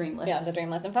dream list. Yeah, the dream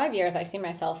list. In 5 years, I see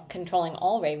myself controlling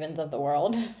all ravens of the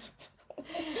world.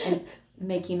 And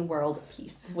making world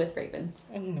peace with ravens.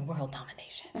 And world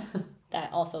domination.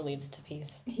 That also leads to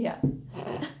peace. Yeah.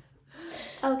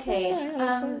 Okay.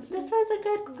 This was a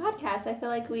good podcast. I feel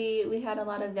like we had a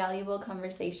lot of valuable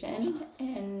conversation.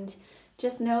 And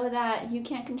just know that you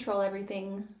can't control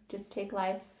everything. Just take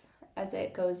life as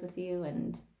it goes with you.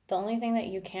 And the only thing that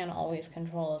you can always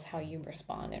control is how you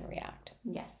respond and react.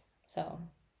 Yes. So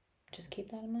just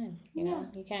keep that in mind. You know,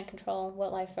 you can't control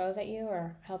what life throws at you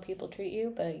or how people treat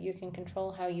you, but you can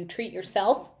control how you treat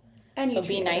yourself. And so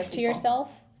be nice to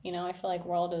yourself. I feel like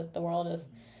the world is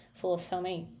full of so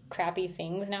many crappy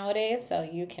things nowadays. So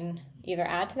you can either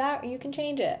add to that or you can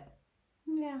change it.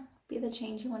 Yeah. Be the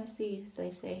change you want to see, as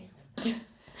they say.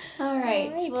 All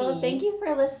right. Alrighty. Well, thank you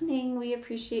for listening. We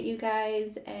appreciate you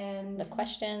guys and the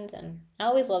questions, and I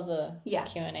always love the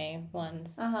Q&A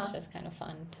ones. It's just kind of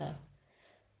fun to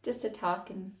talk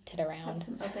and tit around, have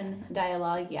some open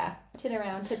dialogue. Yeah, tit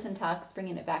around, tits and talks,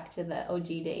 bringing it back to the OG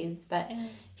days. But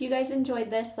if you guys enjoyed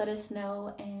this, let us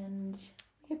know, and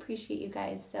we appreciate you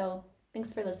guys. So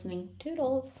thanks for listening.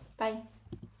 Toodles. Bye.